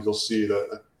channel, you'll see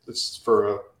that it's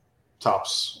for a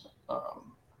Topps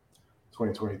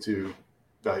 2022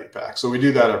 value pack. So we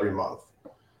do that every month.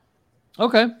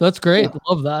 Okay, that's great.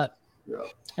 Love that. Yeah.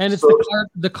 And it's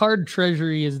the card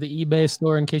treasury is the eBay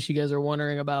store, in case you guys are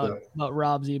wondering about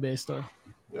Rob's eBay store.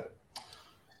 Yeah.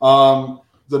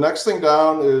 The next thing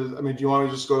down is, do you want me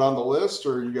to just go down the list,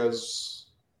 or you guys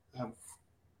have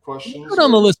questions? Put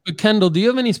on the list, but Kendall, do you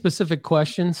have any specific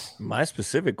questions? My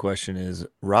specific question is,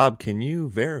 Rob, can you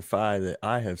verify that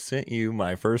I have sent you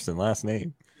my first and last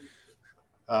name?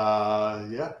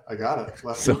 Yeah, I got it.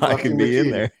 So I can be in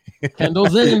there.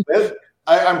 Kendall's in.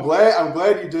 I'm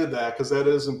glad you did that, because that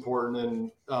is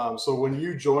important. And so when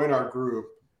you join our group,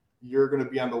 you're going to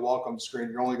be on the welcome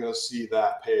screen. You're only going to see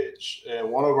that page.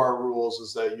 And one of our rules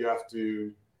is that you have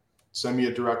to send me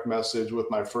a direct message with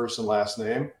my first and last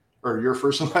name, or your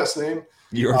first and last name.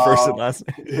 Your first and last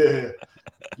name. Yeah,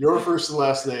 your first and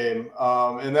last name.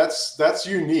 And that's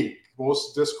unique.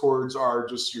 Most Discords are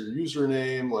just your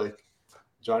username, like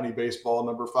Johnny Baseball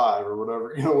number 5 or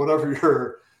whatever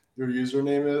your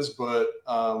username is. But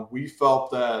we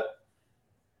felt that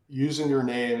using your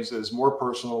names is more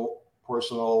personal,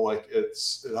 like it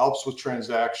helps with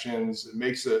transactions. It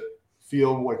makes it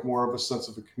feel like more of a sense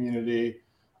of a community.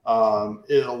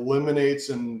 It eliminates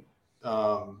and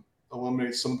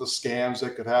eliminates some of the scams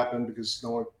that could happen because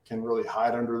no one can really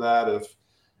hide under that.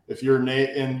 If your name,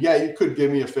 and yeah, you could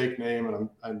give me a fake name,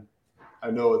 and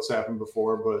I know it's happened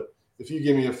before, but if you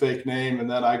give me a fake name and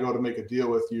then I go to make a deal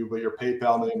with you, but your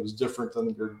PayPal name is different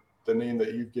than the name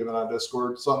that you've given on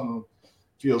Discord, something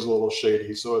feels a little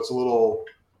shady. So it's a little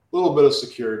bit of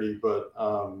security, but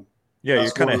yeah,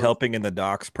 you're kind of helping in the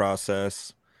docs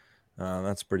process.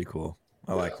 That's pretty cool.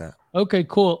 I like that. Okay,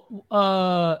 cool.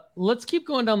 Let's keep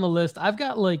going down the list. I've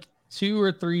got like 2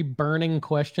 or 3 burning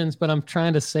questions, but I'm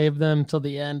trying to save them till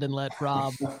the end and let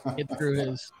Rob get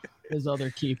through his other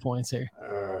key points here. All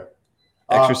right.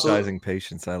 Exercising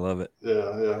patience. I love it.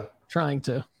 Yeah. Trying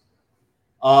to.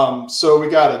 So we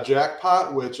got a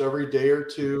jackpot, which every day or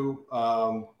two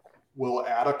will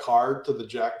add a card to the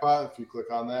jackpot if you click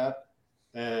on that.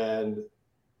 And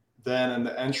then in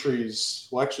the entries,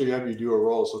 we'll actually have you do a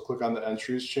roll. So click on the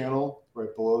entries channel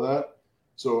right below that.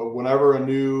 So whenever a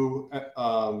new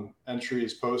entry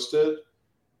is posted,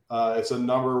 it's a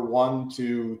number 1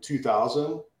 to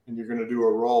 2,000, and you're going to do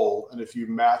a roll. And if you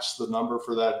match the number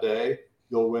for that day,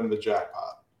 you'll win the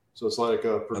jackpot. So it's like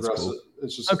a progressive. Cool.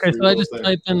 It's just okay. So I just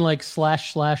type in like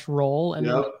 / roll, and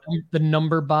then the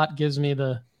number bot gives me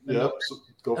the yep. So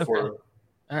go for it.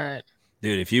 All right,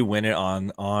 dude. If you win it on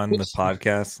the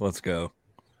podcast, let's go.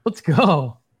 Let's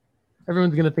go.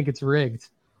 Everyone's gonna think it's rigged.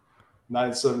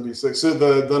 976. So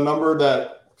the number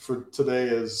that for today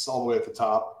is all the way at the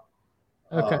top.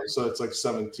 Okay. So it's like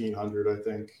 1,700, I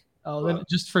think. Oh, then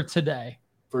just for today.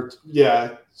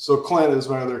 So Clint is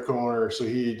my other co-owner, so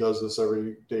he does this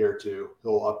every day or two.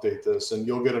 He'll update this, and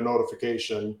you'll get a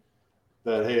notification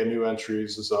that, hey, a new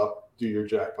entries is up. Do your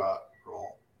jackpot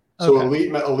roll. So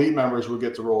elite members will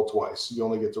get to roll twice. You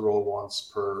only get to roll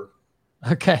once per.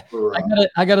 Okay,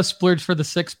 I got to splurge for the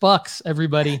 $6,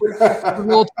 everybody.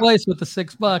 Roll twice with the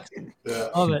 $6. Yeah,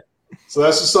 love it. So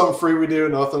that's just something free we do.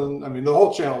 Nothing. I mean, the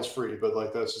whole channel is free, but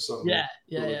like that's just something. Yeah.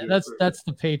 That's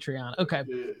the Patreon. Okay.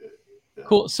 Yeah.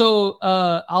 Cool. So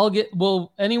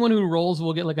anyone who rolls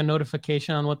will get like a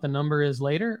notification on what the number is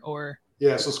later, or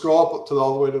yeah. So scroll up to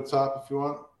all the way to the top if you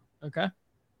want. Okay.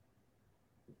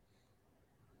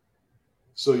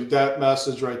 So that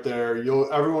message right there,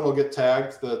 everyone will get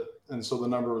tagged that, and so the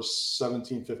number was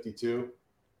 1752.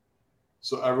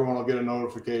 So everyone will get a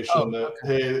notification that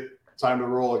hey, time to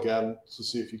roll again to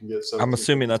see if you can get 17. I'm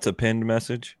assuming that's a pinned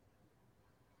message.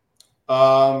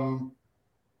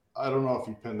 I don't know if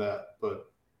you pin that,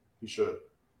 but you should.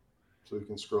 So you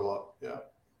can scroll up. Yeah.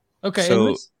 Okay.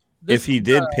 So if he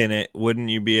did pin it, wouldn't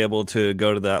you be able to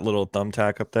go to that little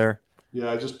thumbtack up there? Yeah,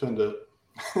 I just pinned it.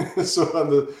 So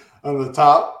on the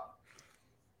top,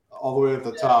 all the way at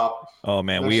the top. Oh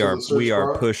man, we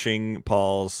are pushing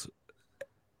Paul's.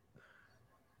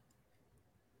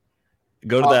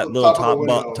 Go to that little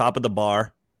top of the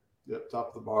bar. Yep, top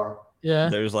of the bar. Yeah.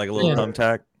 There's like a little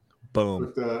thumbtack.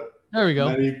 Boom. Click that. There we go.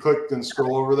 And then you click and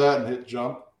scroll over that and hit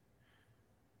jump.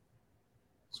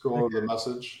 Scroll over the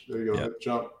message. There you go. Yep. Hit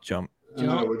jump. Jump. And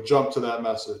then it would jump to that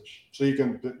message. So you're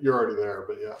already there,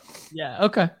 but yeah. Yeah.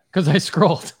 Okay. Because I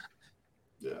scrolled.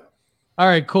 Yeah. All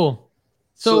right. Cool.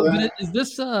 So is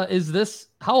this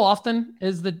how often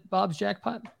is the Bob's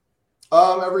Jackpot?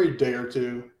 Every day or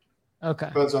two. Okay.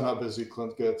 Depends on how busy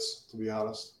Clint gets, to be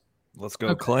honest. Let's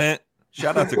go, Clint.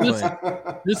 Shout out to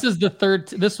Clint. This is the third.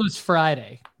 This was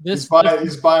Friday. He's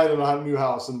buying a new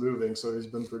house and moving, so he's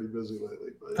been pretty busy lately.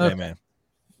 But Hey, man.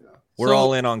 Yeah. We're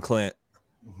all in on Clint.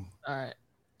 All right.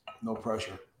 No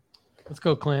pressure. Let's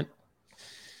go, Clint.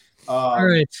 All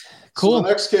right. Cool. So the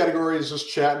next category is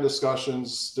just chat and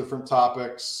discussions, different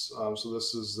topics. So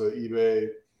this is the eBay.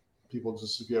 People,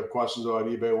 just if you have questions about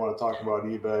eBay, want to talk about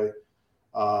eBay.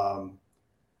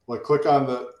 Like click on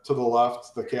to the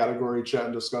left, the category chat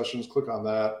and discussions, click on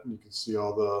that. And you can see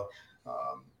all the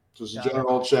just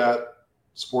general chat,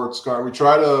 sports car. We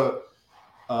try to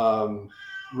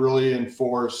really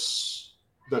enforce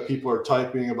that people are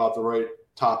typing about the right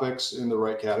topics in the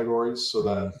right categories so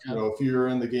that, if you're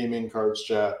in the gaming cards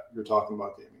chat, you're talking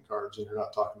about gaming cards and you're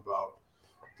not talking about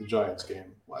the Giants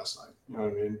game last night. You know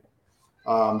what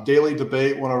I mean? Daily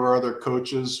debate, one of our other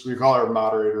coaches, we call our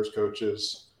moderators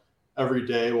coaches. Every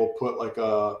day we'll put like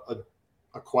a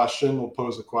question, we'll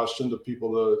pose a question to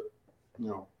people to,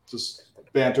 just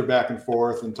banter back and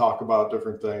forth and talk about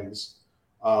different things.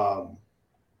 That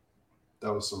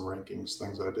was some rankings,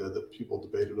 things I did that people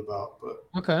debated about, but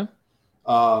okay.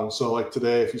 So like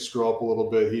today, if you scroll up a little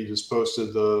bit, he just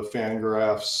posted the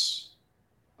Fangraphs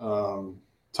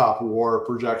top war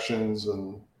projections,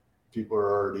 and people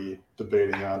are already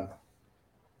debating on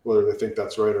whether they think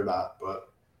that's right or not, but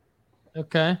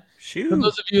Okay. Shoot. For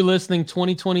those of you listening,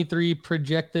 2023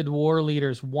 projected WAR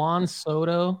leaders: Juan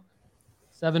Soto,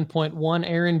 7.1;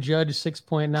 Aaron Judge,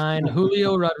 6.9;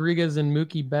 Julio Rodriguez and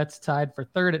Mookie Betts tied for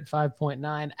third at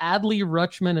 5.9; Adley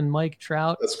Rutschman and Mike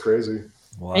Trout, That's crazy.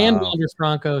 Wow. and Wander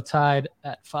Franco tied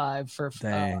at 5 for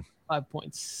Dang.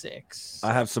 5.6.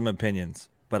 I have some opinions,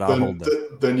 but I'll hold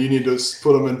them. Then you need to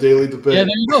put them in daily debate. Yeah,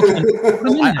 there you go. Put 'em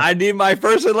in there. I need my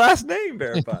first and last name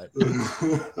verified.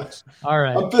 All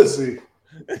right. I'm busy.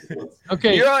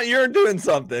 Okay, You're doing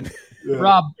something. Yeah.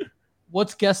 Rob,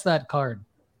 let's guess that card.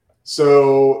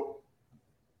 So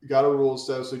you got a rules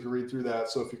tab, so you can read through that.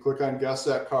 So if you click on guess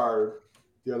that card,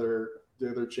 the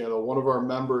other channel, one of our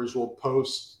members will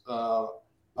post.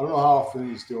 I don't know how often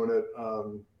he's doing it.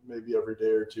 Maybe every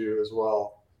day or two as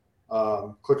well.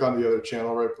 Click on the other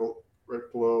channel right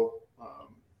below.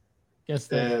 Guess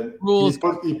that. And Rules.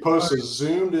 he posts a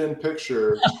zoomed in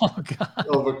picture Oh God.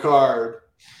 of a card,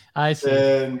 I see.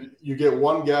 and you get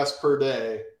one guess per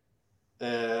day.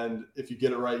 And if you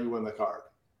get it right, you win the card.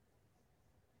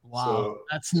 Wow, So,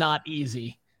 that's not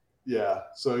easy. yeah.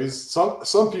 So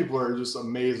some people are just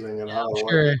amazing and how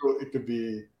sure. it could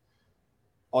be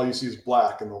all you see is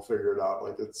black and they'll figure it out.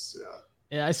 Like it's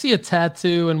Yeah, I see a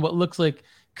tattoo and what looks like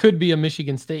could be a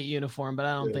Michigan State uniform, but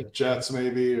I don't think Jets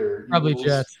maybe or probably Eagles.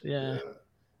 Jets. Yeah.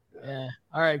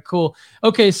 All right, cool.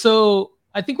 Okay, so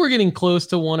I think we're getting close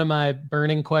to one of my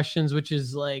burning questions, which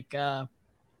is like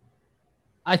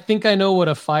I think I know what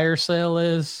a fire sale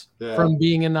is from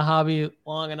being in the hobby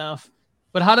long enough,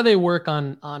 but how do they work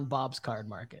on Bob's Card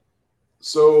Market?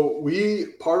 So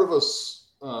part of us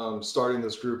starting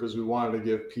this group is we wanted to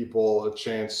give people a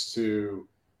chance to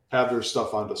have their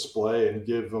stuff on display and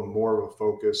give them more of a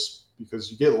focus,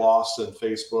 because you get lost in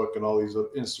Facebook and all these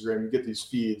Instagram. You get these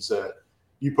feeds that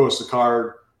you post a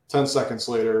card, 10 seconds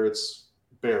later it's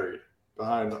buried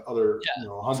behind other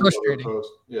 100 other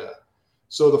posts. Yeah.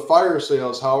 So the fire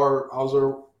sales, how's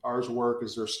ours work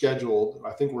is they're scheduled.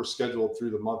 I think we're scheduled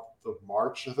through the month of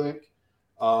March, I think.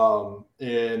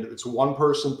 And it's one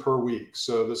person per week.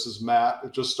 So this is Matt.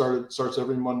 It just starts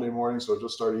every Monday morning. So it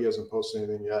just started. He hasn't posted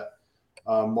anything yet.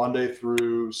 Monday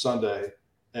through Sunday.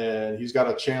 And he's got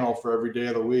a channel for every day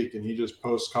of the week. And he just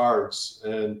posts cards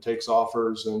and takes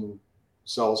offers and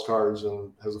sells cards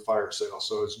and has a fire sale.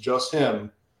 So it's just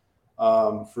him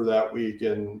for that week.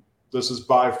 And this is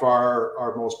by far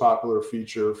our most popular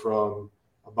feature from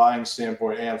a buying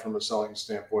standpoint and from a selling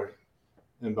standpoint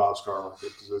in Bob's Card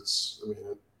Market, because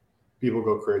people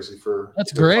go crazy for.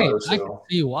 That's great. I can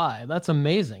see why. That's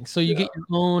amazing. So you get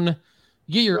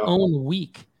your own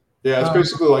week. Yeah, it's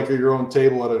basically like your own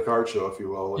table at a card show, if you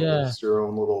will. Like it's your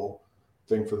own little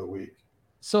thing for the week.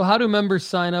 So how do members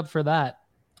sign up for that?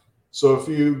 So if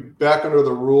you back under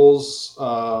the rules,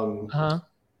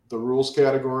 the rules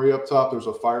category up top, there's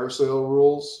a fire sale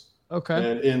rules.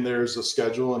 Okay. And there's a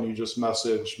schedule, and you just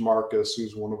message Marcus,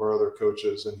 who's one of our other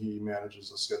coaches, and he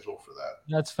manages the schedule for that.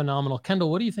 That's phenomenal. Kendall,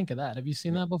 what do you think of that? Have you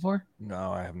seen that before?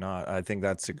 No, I have not. I think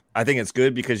it's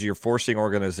good because you're forcing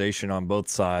organization on both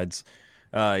sides.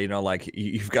 Like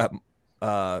you've got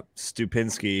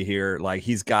Stupinski here, like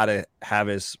he's got to have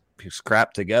his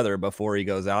crap together before he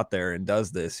goes out there and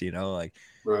does this,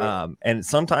 Right. And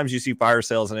sometimes you see fire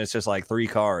sales and it's just like 3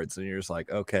 cards and you're just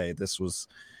like, okay, this was,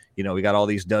 we got all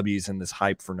these W's and this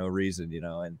hype for no reason,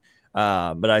 and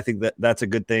but I think that's a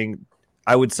good thing.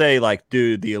 I would say, like,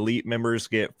 do the elite members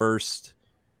get first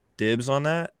dibs on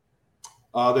that?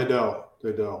 They don't,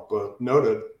 but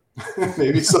noted.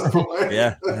 Maybe something.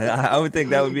 Yeah, I would think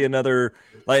that would be another,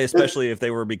 like, especially if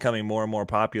they were becoming more and more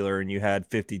popular and you had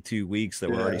 52 weeks that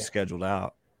were already scheduled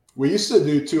out. We used to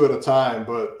do 2 at a time,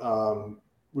 but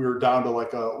we were down to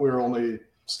we were only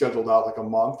scheduled out like a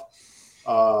month.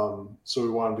 So we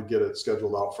wanted to get it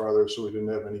scheduled out farther so we didn't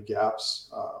have any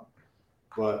gaps.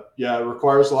 But yeah, it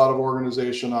requires a lot of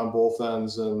organization on both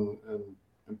ends, and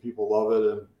people love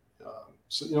it. And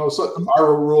so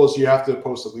our rule is you have to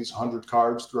post at least 100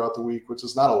 cards throughout the week, which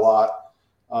is not a lot.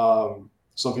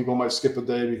 Some people might skip a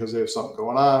day because they have something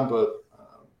going on, but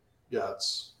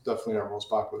it's definitely our most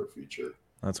popular feature.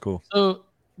 That's cool. So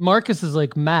Marcus is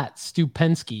like, Matt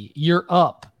Stupinski, you're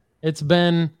up. It's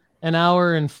been an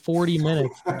hour and 40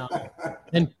 minutes now.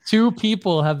 And 2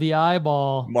 people have the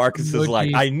eyeball. Marcus is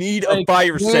like, I need a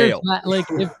fire sale. Like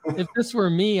if this were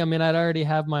me, I'd already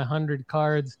have my 100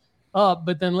 cards up,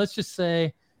 but then let's just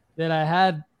say that I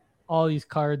had all these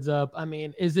cards up.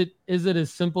 Is it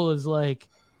as simple as like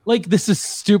this is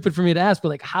stupid for me to ask, but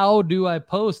like, how do I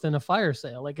post in a fire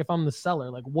sale? Like if I'm the seller,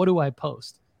 like what do I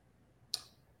post?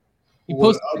 You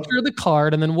post a picture of the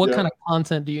card, and then what kind of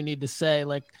content do you need to say?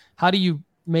 Like, how do you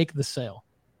make the sale?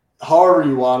 However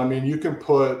you want. You can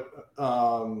put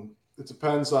it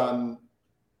depends on.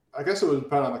 I guess it would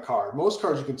depend on the card. Most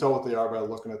cards you can tell what they are by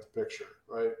looking at the picture,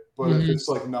 right? But if it's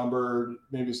like numbered,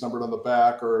 maybe it's numbered on the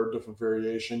back or a different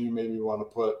variation, you maybe want to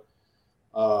put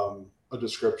a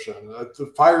description.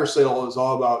 The fire sale is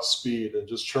all about speed and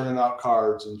just churning out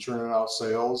cards and churning out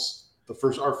sales.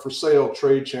 Our for sale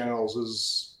trade channels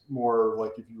is more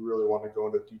like if you really want to go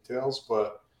into details.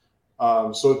 But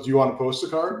so do you want to post a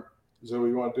card? Is that what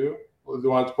you want to do? Or do you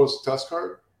want to post a test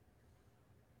card?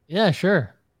 Yeah,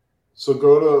 sure. So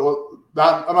go to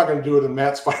I'm not going to do it in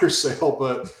Matt's fire sale,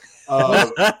 but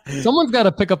someone's got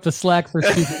to pick up the slack for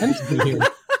Steve Hensby here.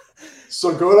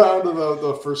 So go down to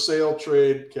the for sale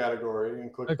trade category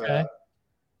and click that.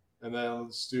 And then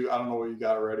let's do, I don't know what you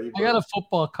got ready. I got a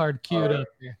football card queued up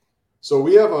here. So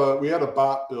we had a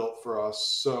bot built for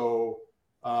us. So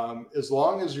as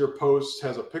long as your post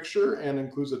has a picture and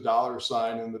includes a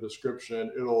 $sign in the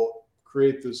description, it'll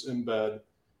create this embed,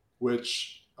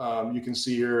 which you can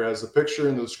see here as the picture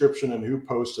and the description and who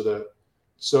posted it.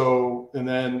 So, and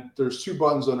then there's two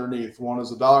buttons underneath. One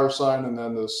is the $sign and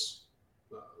then this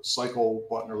cycle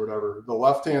button or whatever. The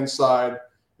left-hand side,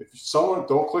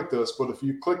 don't click this, but if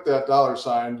you click that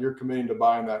 $sign, you're committing to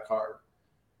buying that card.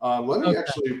 Let me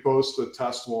actually post a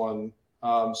test one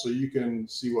so you can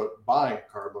see what buying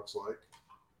a card looks like.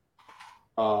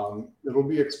 It'll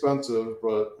be expensive,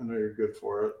 but I know you're good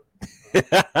for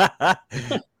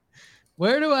it.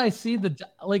 Where do I see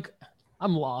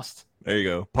I'm lost. There you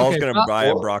go. Paul's going to buy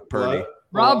a Brock Purdy.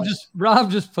 Rob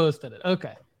just posted it.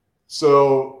 Okay.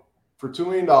 So for $2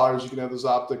 million, you can have this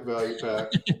optic value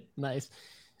pack. Nice.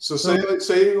 So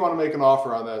say you want to make an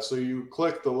offer on that. So you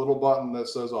click the little button that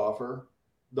says offer.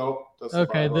 Nope. That's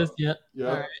okay. Yeah. Yeah.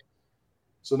 All right.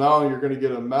 So now you're going to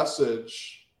get a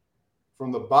message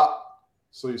from the bot.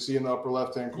 So you see in the upper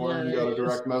left-hand corner, you got a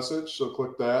direct message. So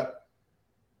click that.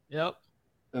 Yep.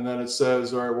 And then it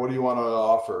says, all right, what do you want to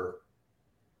offer?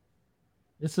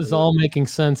 This is all making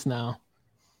sense now.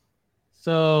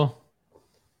 So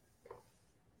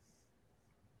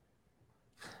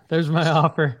there's my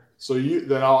offer. So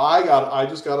I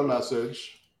just got a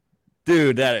message.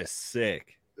 Dude, that is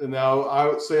sick. And now I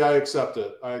would say I accept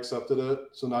it. I accepted it.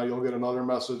 So now you'll get another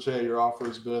message. Hey, your offer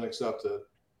has been accepted.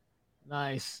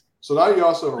 Nice. So now you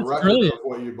also have a record of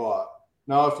what you bought.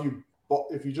 Now, if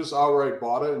you just outright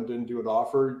bought it and didn't do an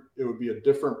offer, it would be a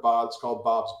different bot. It's called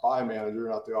Bob's Buy Manager,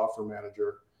 not the Offer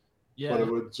Manager. Yeah. But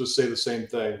it would just say the same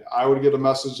thing. I would get a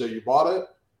message that you bought it,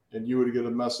 and you would get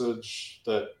a message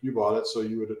that you bought it, so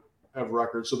you would have a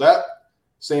record. So that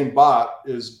same bot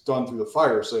is done through the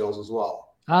fire sales as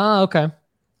well. Ah, okay.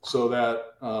 So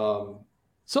that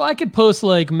so I could post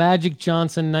like Magic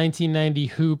Johnson 1990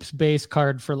 hoops base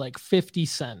card for like 50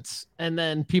 cents, and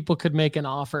then people could make an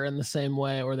offer in the same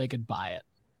way, or they could buy it.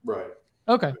 Right.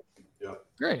 Okay. Yeah.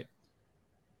 Great.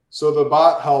 So the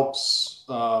bot helps,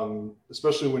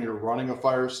 especially when you're running a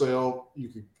fire sale. You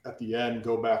could at the end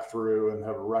go back through and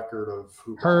have a record of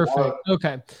who bought what.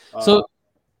 Okay. So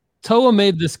Toa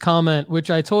made this comment, which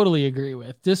I totally agree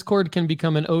with. Discord can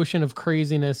become an ocean of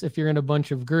craziness if you're in a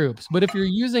bunch of groups, but if you're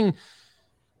using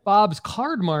Bob's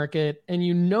Card Market and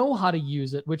you know how to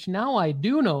use it, which now I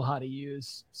do know how to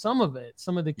use some of the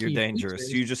key. You're dangerous.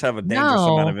 features. You just have a dangerous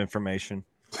amount of information.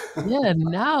 Yeah,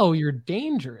 now you're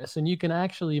dangerous and you can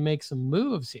actually make some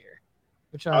moves here.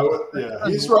 Which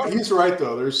he's right. He's right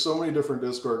though. There's so many different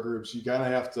Discord groups. You kind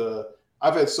of have to.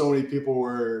 I've had so many people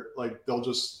where like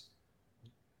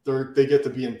they get to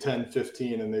be in 10,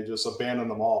 15 and they just abandon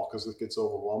them all because it gets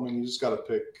overwhelming. You just got to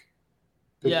pick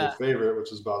your favorite,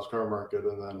 which is Bob's Card Market,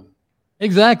 and then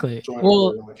exactly.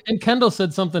 Well, and Kendall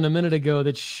said something a minute ago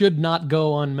that should not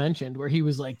go unmentioned, where he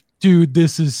was like, "Dude,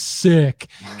 this is sick."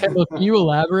 Kendall, can you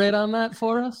elaborate on that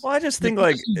for us? Well, I just think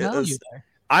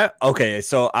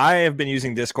so I have been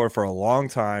using Discord for a long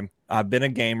time. I've been a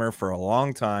gamer for a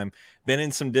long time. Been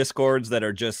in some Discords that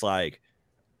are just like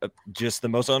just the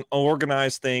most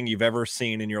unorganized thing you've ever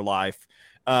seen in your life.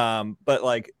 But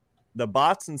like the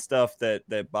bots and stuff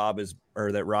that Rob is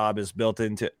built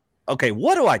into. Okay,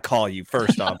 what do I call you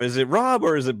first off? Is it Rob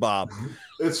or is it Bob?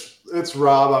 It's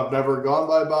Rob. I've never gone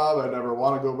by Bob. I never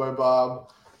want to go by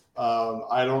Bob.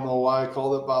 I don't know why I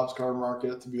called it Bob's Card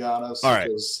Market, to be honest. All right.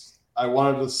 Because I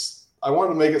wanted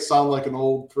to make it sound like an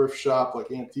old thrift shop,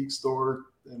 like antique store,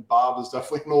 and Bob is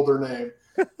definitely an older name.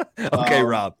 Okay,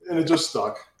 Rob. And it just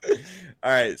stuck.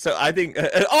 All right. So I think,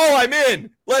 I'm in.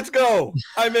 Let's go.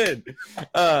 I'm in.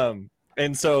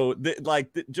 And so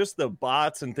just the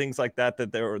bots and things like that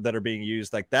that are being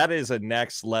used, like that is a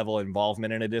next level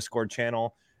involvement in a Discord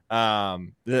channel.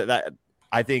 That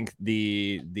I think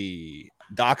the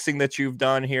doxing that you've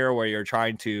done here, where you're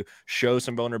trying to show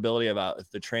some vulnerability about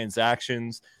the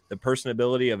transactions, the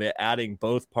personability of it, adding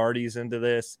both parties into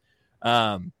this.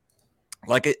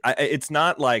 It's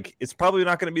not like it's probably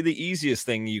not going to be the easiest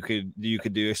thing you could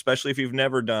do, especially if you've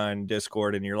never done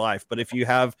Discord in your life. But if you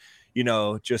have,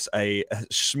 just a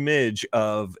smidge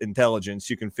of intelligence,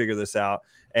 you can figure this out.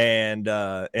 And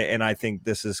I think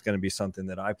this is going to be something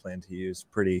that I plan to use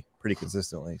pretty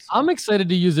consistently. I'm excited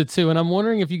to use it too, and I'm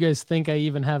wondering if you guys think I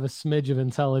even have a smidge of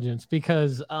intelligence,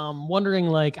 because I'm wondering,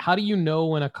 like, how do you know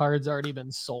when a card's already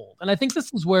been sold? And I think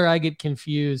this is where I get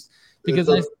confused, because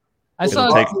I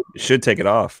saw it should take it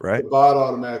off, right? The bot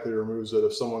automatically removes it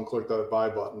if someone clicked that buy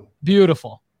button.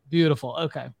 Beautiful.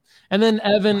 Okay. And then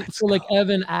Evan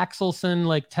Axelson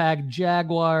like tagged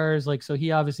Jaguars, like, so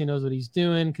he obviously knows what he's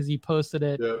doing because he posted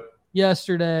it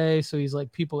yesterday. So he's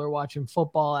like, people are watching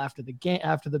football after the game,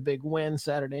 after the big win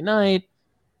Saturday night,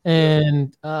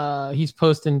 and he's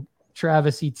posting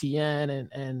Travis Etienne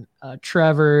and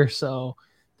Trevor. So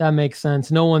that makes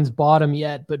sense. No one's bought him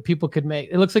yet, but people could make.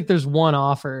 It looks like there's one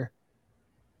offer.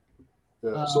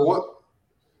 Yeah. So what?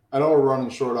 I know we're running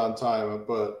short on time,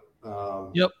 but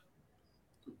yep.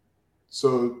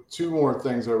 So 2 more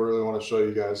things I really want to show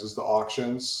you guys is the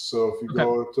auctions. So if you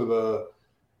go to the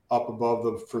up above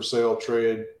the for sale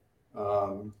trade,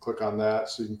 click on that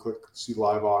so you can see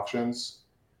live auctions.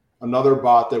 Another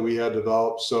bot that we had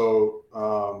developed. So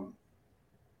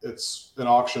it's an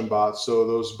auction bot. So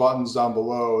those buttons down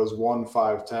below is 1,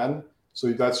 5, 10.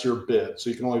 So that's your bid. So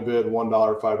you can only bid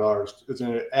 $1, $5.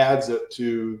 And it adds it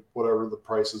to whatever the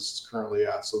price is currently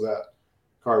at. So that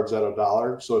card's at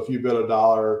 $1. So if you bid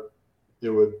 $1,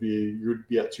 you'd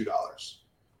be at $2.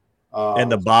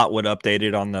 And the bot would update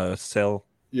it on the sale.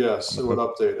 Yes, it would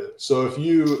update it. So if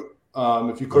you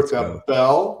click that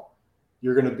bell,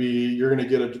 you're going to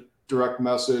get a direct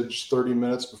message 30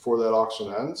 minutes before that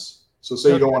auction ends. So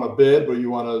say you don't want to bid, but you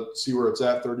want to see where it's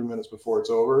at 30 minutes before it's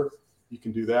over, you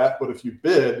can do that. But if you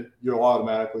bid, you'll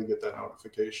automatically get that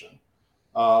notification.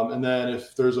 And then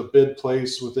if there's a bid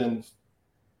placed within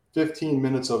 15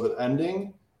 minutes of it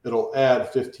ending, it'll add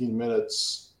 15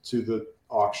 minutes to the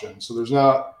auction. So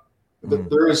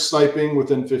there is sniping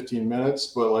within 15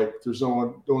 minutes, but like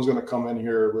no one's going to come in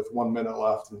here with 1 minute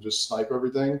left and just snipe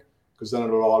everything, because then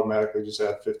it'll automatically just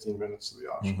add 15 minutes to the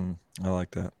auction. I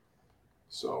like that.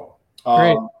 So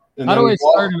great. How do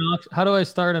I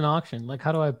start an auction? Like,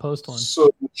 how do I post one?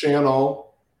 So the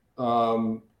channel,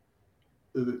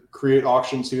 create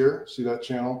auctions here. See that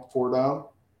channel 4 down?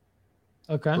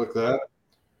 Okay. Click that.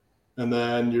 And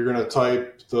then you're going to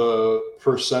type the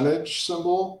percentage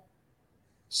symbol,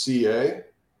 CA,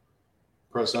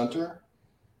 press enter.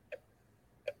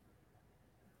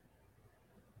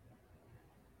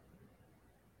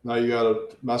 Now you got a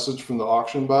message from the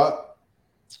auction bot.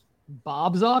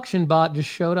 Bob's auction bot just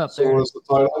showed up there. So what is the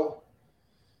title?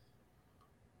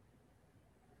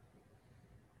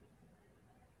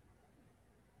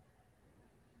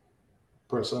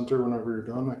 Press enter whenever you're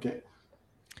done. I can't.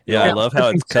 Yeah, I love how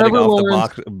it's cutting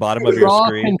off the bottom of your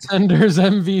screen. Contenders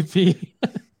MVP.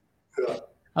 Yeah.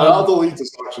 I'll delete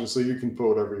this auction so you can put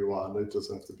whatever you want. It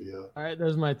doesn't have to be All right,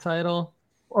 there's my title.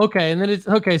 Okay, and then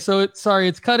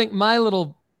it's cutting my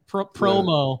little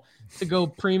promo to go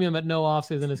premium at no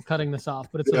offseason is cutting this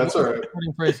off. But it's that's all right.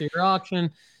 Price of your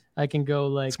auction. I can go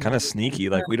like it's kind of sneaky.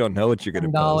 Like, we don't know what you're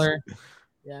gonna post.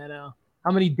 Yeah, I know.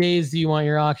 How many days do you want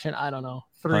your auction? I don't know.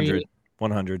 3.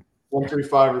 100. 1, 3,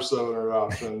 5, or 7 are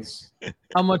options.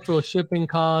 How much will shipping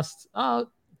cost?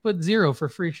 Put 0 for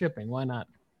free shipping. Why not?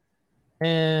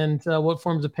 And what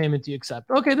forms of payment do you accept?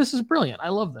 Okay, this is brilliant. I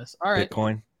love this. All right.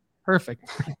 Bitcoin. Perfect.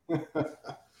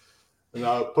 And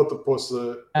I'll post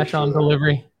the cash on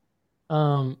delivery.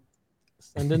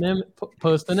 Send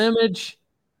post an image.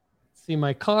 See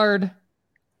my card.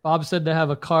 Bob said to have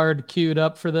a card queued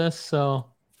up for this. So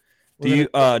do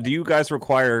you guys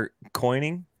require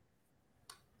coining?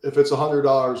 If it's $100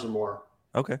 or more.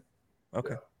 Okay.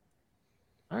 Yeah.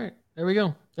 All right. There we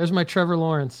go. There's my Trevor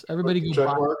Lawrence. Everybody go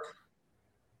check mark.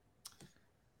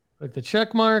 Click the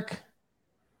check mark.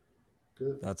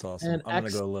 Good. That's awesome. And I'm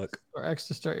going to go look. Or X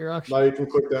to start your auction. Now you can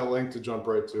click that link to jump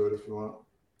right to it if you want.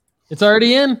 It's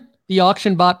already in. The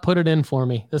auction bot put it in for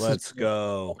me. Let's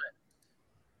go.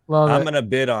 I'm going to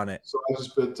bid on it. So I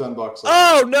just bid $10.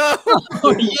 Oh, no.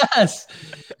 Oh, yes.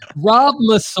 Rob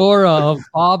Masora of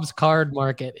Bob's Card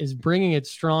Market is bringing it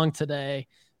strong today.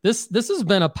 This has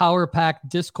been a power pack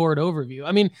Discord overview.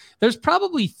 I mean, there's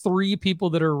probably 3 people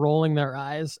that are rolling their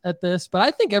eyes at this, but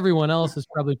I think everyone else is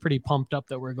probably pretty pumped up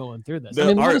that we're going through this.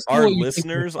 Our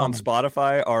listeners on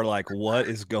Spotify are like, what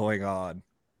is going on?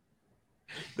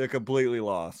 They're completely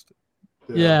lost.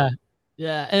 Yeah.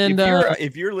 Yeah, and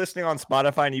if you're listening on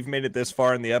Spotify and you've made it this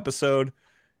far in the episode,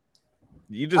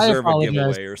 you I deserve a apologize.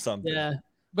 giveaway or something. Yeah,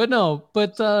 but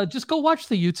just go watch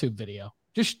the YouTube video.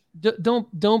 Just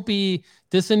don't be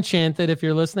disenchanted if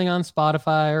you're listening on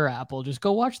Spotify or Apple. Just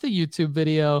go watch the YouTube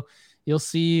video. You'll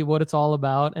see what it's all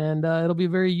about, and it'll be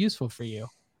very useful for you.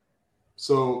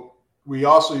 So we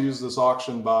also use this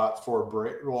auction bot for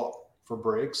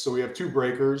breaks. So we have 2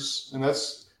 breakers,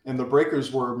 and the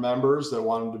breakers were members that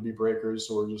wanted to be breakers.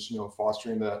 So we're just,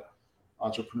 fostering that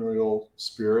entrepreneurial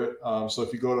spirit. So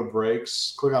if you go to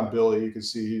breaks, click on Billy, you can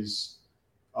see he's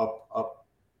up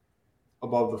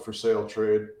above the for sale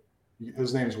trade.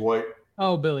 His name's White.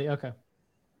 Oh, Billy. Okay.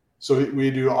 So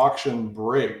we do auction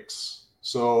breaks.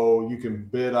 So you can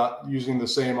bid using the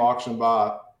same auction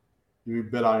bot. You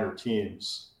bid on your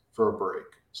teams for a break.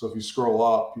 So if you scroll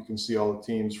up, you can see all the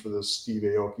teams for this Steve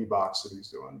Aoki box that he's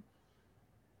doing.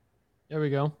 There we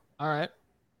go. All right.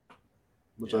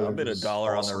 I bid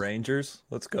 $1 on the Rangers.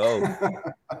 Let's go.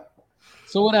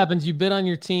 So what happens? You bid on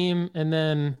your team, and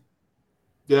then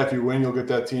if you win, you'll get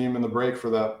that team in the break for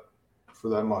that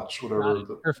much, whatever.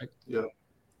 Perfect. Yeah.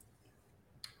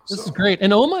 This is great.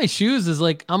 And Oh My Shoes is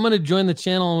like, I'm going to join the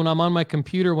channel when I'm on my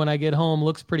computer when I get home.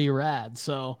 Looks pretty rad.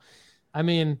 So, I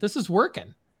mean, this is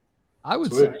working. I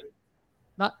would say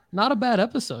not a bad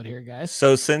episode here, guys.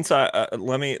 So since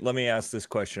let me ask this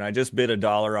question. I just bid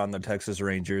 $1 on the Texas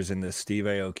Rangers in this Steve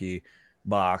Aoki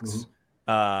box.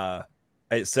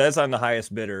 Mm-hmm. It says I'm the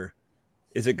highest bidder.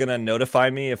 Is it going to notify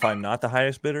me if I'm not the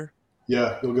highest bidder?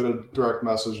 Yeah, you'll get a direct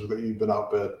message that you've been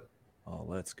outbid. Oh,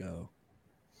 let's go.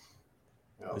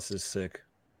 Yeah. This is sick.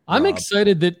 I'm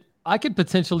excited that I could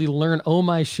potentially learn Oh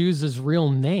My Shoes' real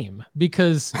name,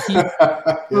 because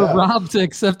for Rob to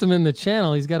accept him in the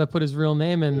channel, he's got to put his real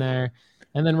name in there.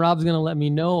 And then Rob's going to let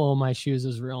me know Oh My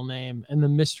Shoes' real name, and the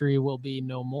mystery will be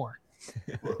no more.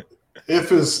 If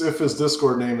his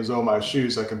Discord name is Oh My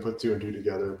Shoes, I can put 2 and 2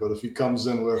 together. But if he comes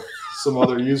in with some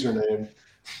other username,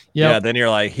 yeah, then you're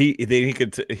like he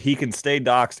can stay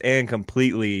doxxed and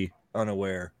completely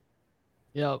unaware.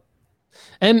 Yep.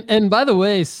 And by the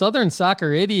way, Southern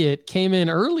Soccer Idiot came in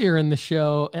earlier in the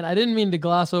show, and I didn't mean to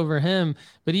gloss over him,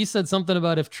 but he said something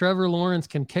about if Trevor Lawrence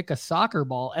can kick a soccer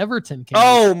ball, Everton can.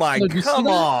 Oh my, come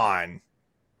on.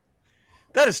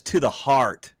 That is to the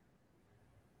heart.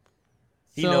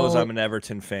 He knows I'm an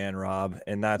Everton fan, Rob,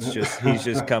 and he's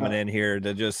just coming in here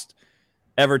to just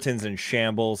Everton's in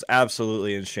shambles,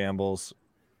 absolutely in shambles.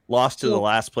 Lost to the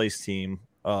last place team.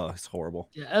 Oh, it's horrible.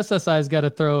 Yeah, SSI's got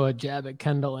to throw a jab at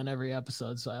Kendall in every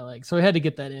episode, so we had to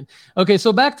get that in. Okay,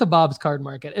 so back to Bob's Card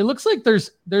Market. It looks like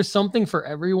there's something for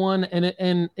everyone,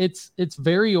 and it's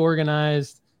very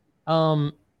organized.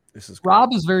 This is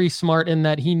Rob is very smart in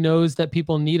that he knows that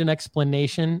people need an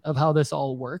explanation of how this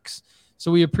all works. So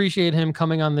we appreciate him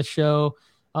coming on the show.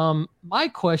 My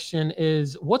question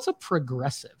is, what's a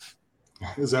progressive?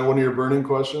 Is that one of your burning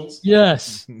questions?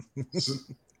 Yes.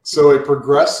 So a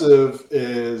progressive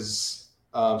is,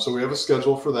 so we have a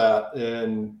schedule for that.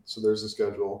 And so there's a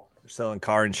schedule. We're selling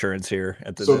car insurance here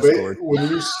at the Discord.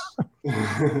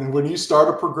 When you start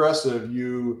a progressive,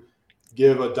 you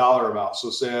give a dollar amount.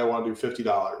 So say I want to do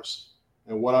 $50.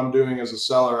 And what I'm doing as a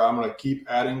seller, I'm going to keep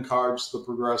adding cards to the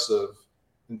progressive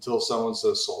until someone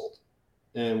says sold.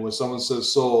 And when someone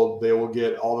says sold, they will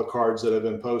get all the cards that have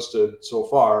been posted so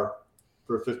far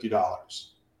for $50.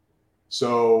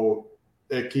 So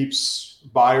it keeps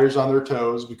buyers on their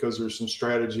toes because there's some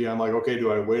strategy. I'm like, okay,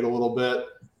 do I wait a little bit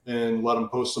and let them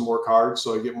post some more cards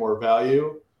so I get more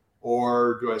value?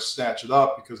 Or do I snatch it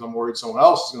up because I'm worried someone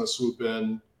else is going to swoop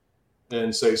in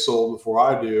and say sold before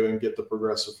I do and get the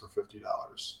progressive for $50?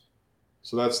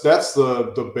 So that's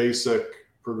the basic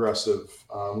progressive.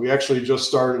 We actually just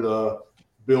started a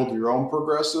build your own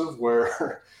progressive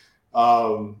where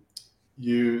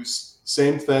you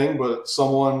same thing, but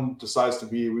someone decides to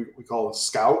be, we call it a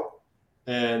scout.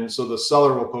 And so the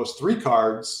seller will post 3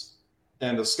 cards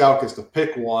and the scout gets to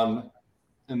pick one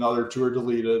and the other 2 are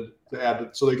deleted to add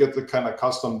it. So they get to kind of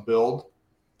custom build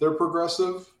their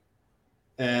progressive.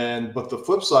 But the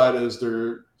flip side is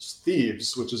there's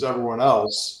thieves, which is everyone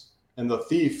else. And the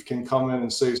thief can come in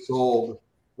and say sold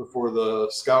before the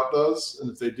scout does. And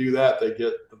if they do that, they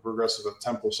get the progressive at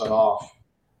 10% off.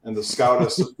 And the scout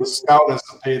has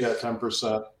to pay that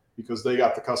 10% because they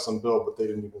got the custom build, but they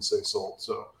didn't even say sold.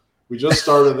 So we just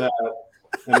started that,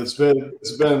 and it's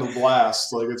been a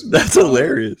blast. That's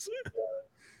hilarious.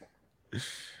 Yeah.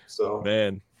 So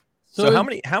man, so how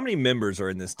many members are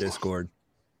in this Discord?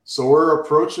 So we're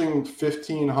approaching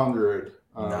 1,500.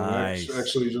 Nice.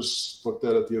 Actually just looked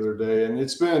at it the other day, and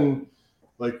it's been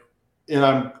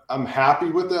and I'm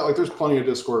happy with that. Like, there's plenty of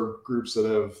Discord groups that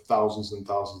have thousands and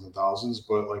thousands and thousands,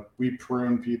 but like, we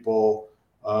prune people,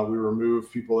 we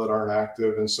remove people that aren't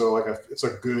active, and so like it's a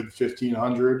good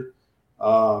 1,500,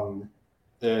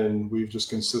 and we've just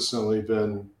consistently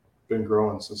been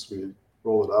growing since we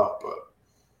rolled it out. But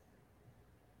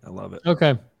I love it.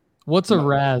 Okay, what's a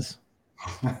Raz?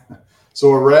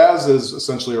 So a Raz is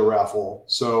essentially a raffle.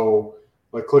 So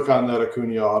like, click on that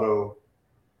Acuna Auto.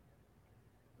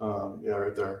 Yeah,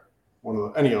 right there.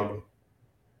 Any of them.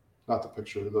 Not the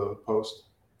picture, the post.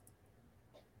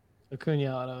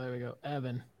 Acuna Auto. There we go.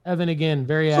 Evan again,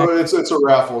 very active. So it's a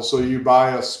raffle. So you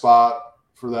buy a spot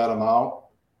for that amount,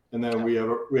 and then we have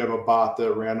a bot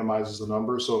that randomizes the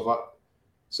number. So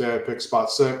if I pick spot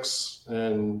 6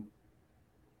 and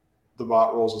the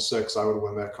bot rolls a 6, I would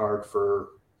win that card for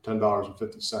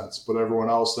 $10.50. But everyone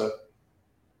else that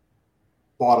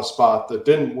bought a spot that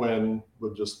didn't win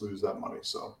would just lose that money.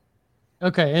 So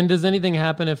okay, and does anything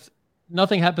happen if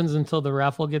nothing happens until the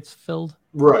raffle gets filled?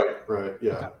 Right,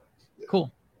 yeah. Okay.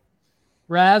 Cool.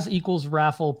 Raz equals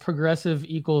raffle, progressive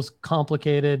equals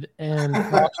complicated, and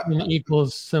auction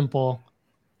equals simple.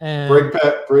 And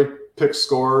break pick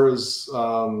score is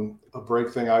a break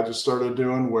thing I just started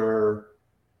doing, where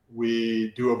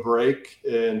we do a break,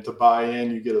 and to buy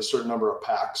in, you get a certain number of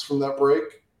packs from that break.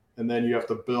 And then you have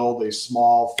to build a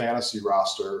small fantasy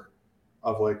roster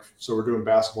of so we're doing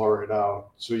basketball right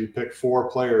now. So you pick 4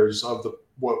 players of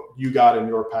what you got in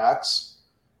your packs.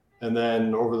 And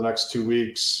then over the next 2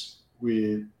 weeks,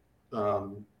 we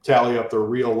tally up the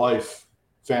real life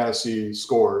fantasy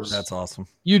scores. That's awesome.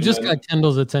 You just got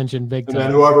Kendall's attention big time. And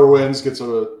then whoever wins gets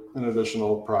an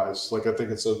additional prize. Like, I think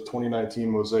it's a 2019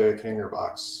 Mosaic hanger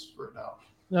box right now.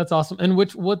 That's awesome. And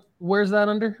where's that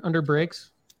under? Under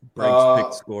breaks? Breaks,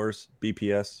 pick scores,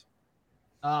 BPS.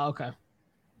 Okay.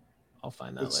 I'll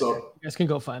find that later. You guys can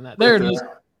go find that. Right there it is.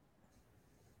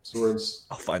 So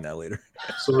I'll find that later.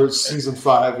 So we're season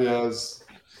 5, yes.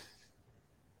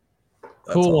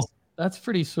 Cool. Awesome. That's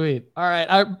pretty sweet. All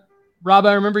right. Rob,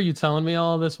 I remember you telling me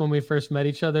all of this when we first met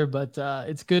each other, but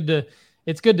it's good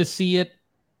to see it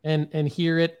and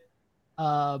hear it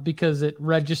because it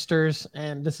registers,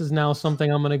 and this is now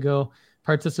something I'm going to go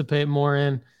participate more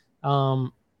in.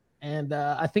 And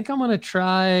I think I'm going to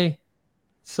try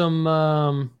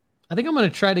I think I'm going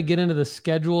to try to get into the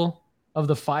schedule of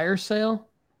the fire sale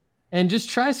and just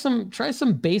try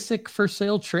some basic for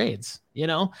sale trades.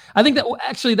 I think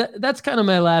that's kind of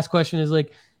my last question is,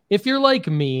 like, if you're like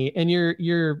me and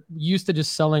you're used to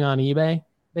just selling on eBay,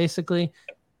 basically,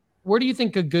 where do you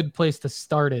think a good place to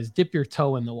start is? Dip your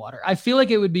toe in the water. I feel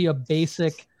like it would be a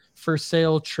basic for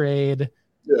sale trade.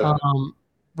 Yeah.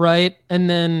 Right. And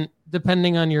then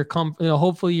depending on your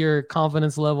hopefully your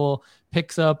confidence level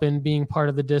picks up in being part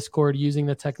of the Discord using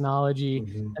the technology.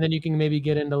 Mm-hmm. And then you can maybe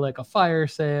get into like a fire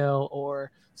sale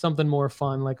or something more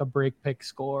fun, like a break pick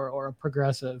score or a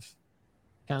progressive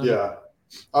kind of. Yeah.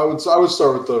 I would start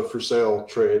with the for sale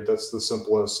trade. That's the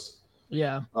simplest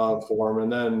form.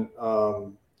 And then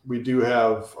we do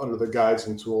have, under the guides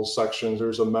and tools section,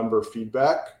 there's a member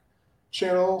feedback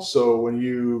channel. So when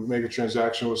you make a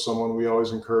transaction with someone, we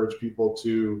always encourage people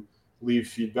to leave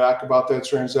feedback about that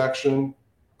transaction,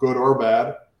 good or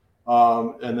bad.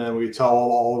 And then we tell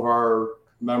all of our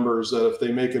members that if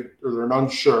they make it, or they're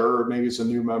unsure, or maybe it's a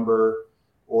new member,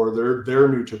 or they're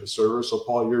new to the server. So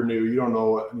Paul, you're new, you don't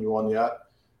know anyone yet.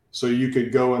 So you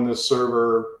could go in this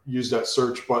server, use that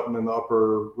search button in the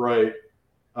upper right,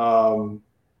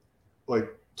 like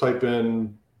type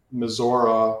in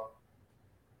Mizora,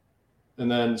 and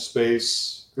then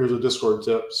space, here's a Discord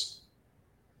tips,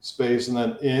 space, and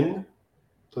then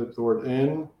type the word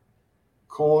in,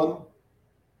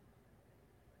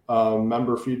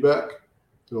 member feedback.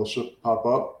 It'll pop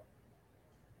up.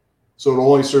 So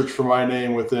it'll only search for my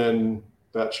name within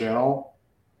that channel.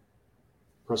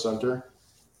 Press enter.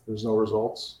 There's no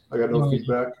results. I got no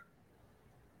feedback.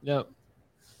 Yep.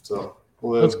 So,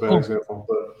 well, that's a bad cool. example,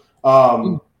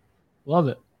 but love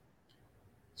it.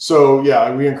 So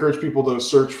yeah, we encourage people to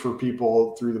search for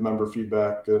people through the member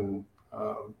feedback and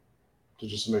to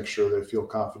just make sure they feel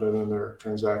confident in their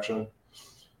transaction.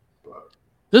 But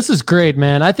this is great,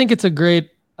 man. I think it's a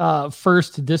great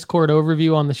first Discord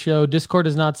overview on the show. Discord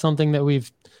is not something that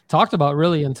we've talked about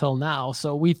really until now.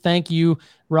 So we thank you,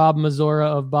 Rob Mizora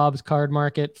of Bob's Card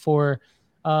Market, for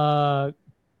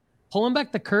pulling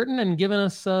back the curtain and giving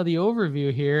us the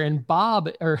overview here. And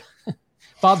Bob's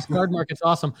Card Market's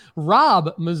awesome.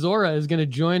 Rob Mizora is going to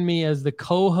join me as the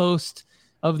co-host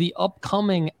of the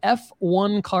upcoming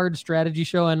F1 Card Strategy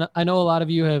Show. And I know a lot of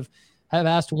you have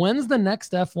asked, when's the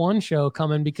next F1 show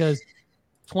coming? Because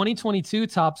 2022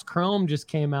 Topps Chrome just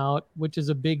came out, which is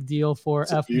a big deal for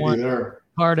It's a beauty F1 there.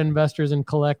 card investors and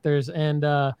collectors. And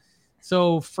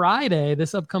so Friday,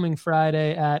 this upcoming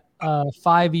Friday at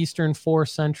 5 Eastern, 4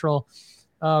 Central,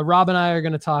 Rob and I are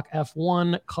going to talk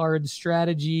F1 card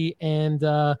strategy. And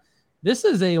this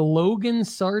is a Logan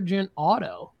Sargent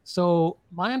auto. So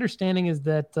my understanding is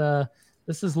that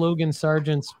this is Logan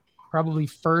Sargent's probably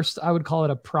first, I would call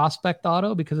it a prospect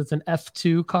auto because it's an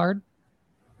F2 card.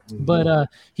 Mm-hmm. But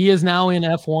he is now in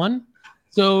F1.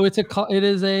 So it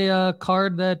is a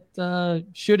card that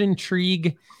should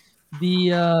intrigue the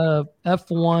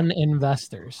F1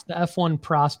 investors, the F1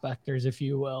 prospectors, if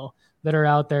you will, that are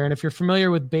out there. And if you're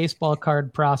familiar with baseball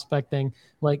card prospecting,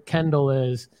 like Kendall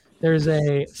is, there's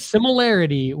a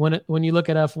similarity when you look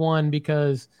at F1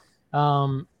 because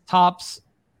Topps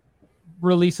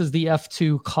releases the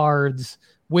F2 cards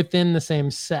within the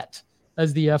same set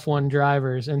as the F1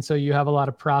 drivers. And so you have a lot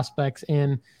of prospects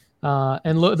in,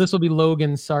 this will be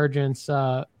Logan Sargent's,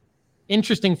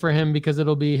 interesting for him because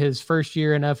it'll be his first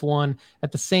year in F1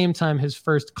 at the same time his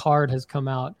first card has come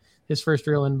out, his first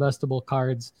real investable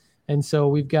cards. And so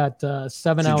we've got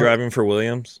 7 hours. Driving for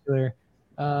Williams?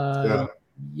 Yeah.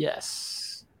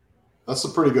 Yes. That's a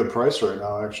pretty good price right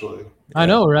now, actually. I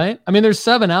know, right? I mean, there's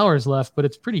 7 hours left, but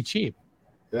it's pretty cheap.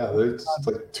 Yeah, it's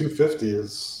like 250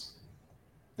 is.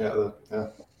 Yeah. I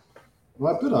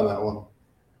might bid on that one.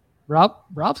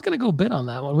 Rob's gonna go bid on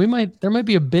that one. There might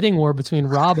be a bidding war between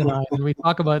Rob and I when we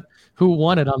talk about who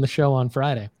won it on the show on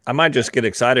Friday. I might just get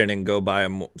excited and go buy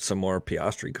some more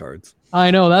Piastri cards.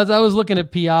 I know I was looking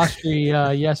at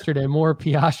Piastri yesterday. More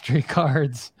Piastri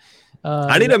cards.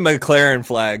 I need a McLaren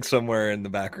flag somewhere in the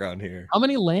background here. How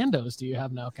many Landos do you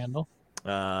have now, Kendall?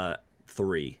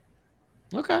 3.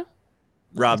 Okay.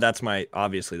 Rob, that's my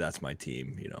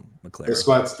team.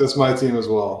 McLaren. That's my team as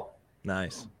well.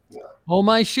 Nice. Yeah. Oh,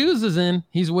 my shoes is in.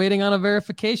 He's waiting on a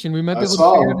verification. We might be able to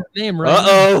figure out his name right.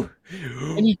 Uh-oh.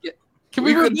 Can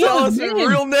we tell us his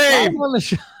real name? I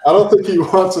don't think he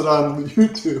wants it on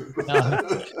YouTube.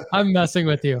 No, I'm messing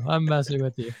with you.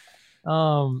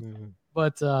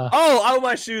 But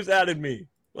my shoes added me.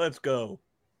 Let's go.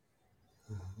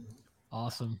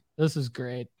 Awesome. This is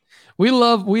great. We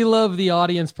love the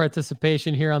audience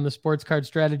participation here on the Sports Card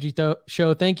Strategy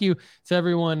Show. Thank you to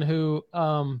everyone who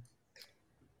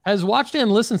has watched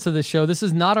and listened to this show. This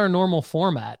is not our normal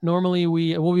format. Normally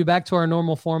we'll be back to our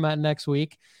normal format next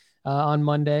week on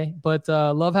Monday, but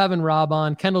love having Rob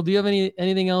on. Kendall, do you have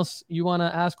anything else you want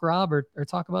to ask Rob or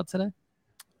talk about today?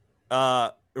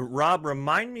 Rob,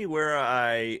 remind me where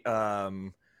I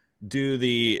do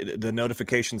the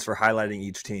notifications for highlighting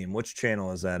each team. Which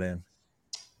channel is that in?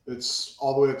 It's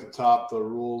all the way at the top, the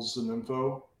rules and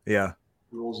info. Yeah.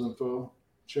 Rules info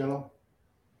channel.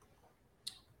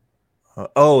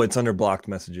 It's under blocked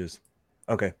messages.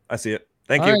 Okay, I see it.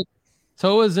 Thank you. Right.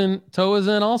 Toa's in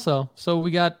also. So we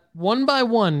got one by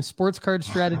one Sports Card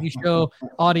Strategy Show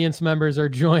audience members are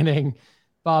joining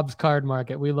Bob's Card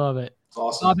Market. We love it.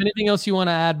 Awesome. Bob, anything else you want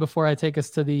to add before I take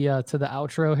us to the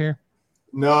outro here?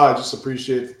 No, I just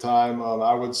appreciate the time.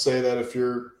 I would say that if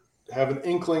you're have an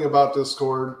inkling about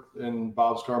Discord and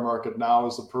Bob's Card Market, now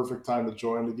is the perfect time to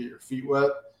join to get your feet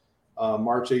wet.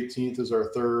 March 18th is our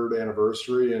 3rd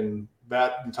anniversary, and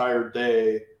that entire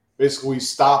day, basically we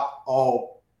stop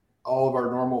all of our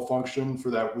normal function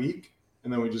for that week,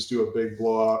 and then we just do a big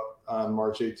blowout on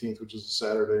March 18th, which is a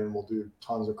Saturday, and we'll do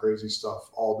tons of crazy stuff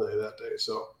all day that day.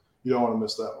 So you don't want to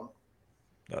miss that one.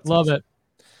 That's Love awesome. it.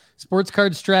 Sports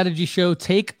Card Strategy Show,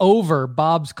 take over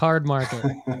Bob's Card Market.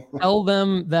 Tell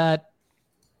them that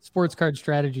Sports Card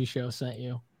Strategy Show sent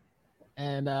you.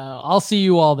 And I'll see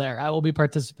you all there. I will be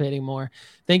participating more.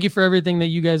 Thank you for everything that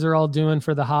you guys are all doing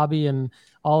for the hobby and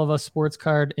all of us sports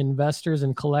card investors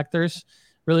and collectors.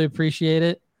 Really appreciate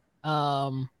it.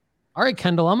 All right,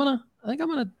 Kendall, I think I'm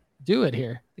gonna do it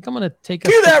here. I think I'm gonna take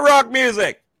Cue that rock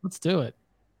music. Let's do it.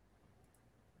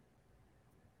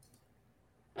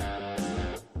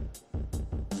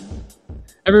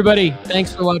 Everybody,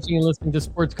 thanks for watching and listening to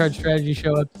Sports Card Strategy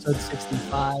Show episode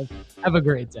 65. Have a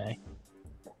great day.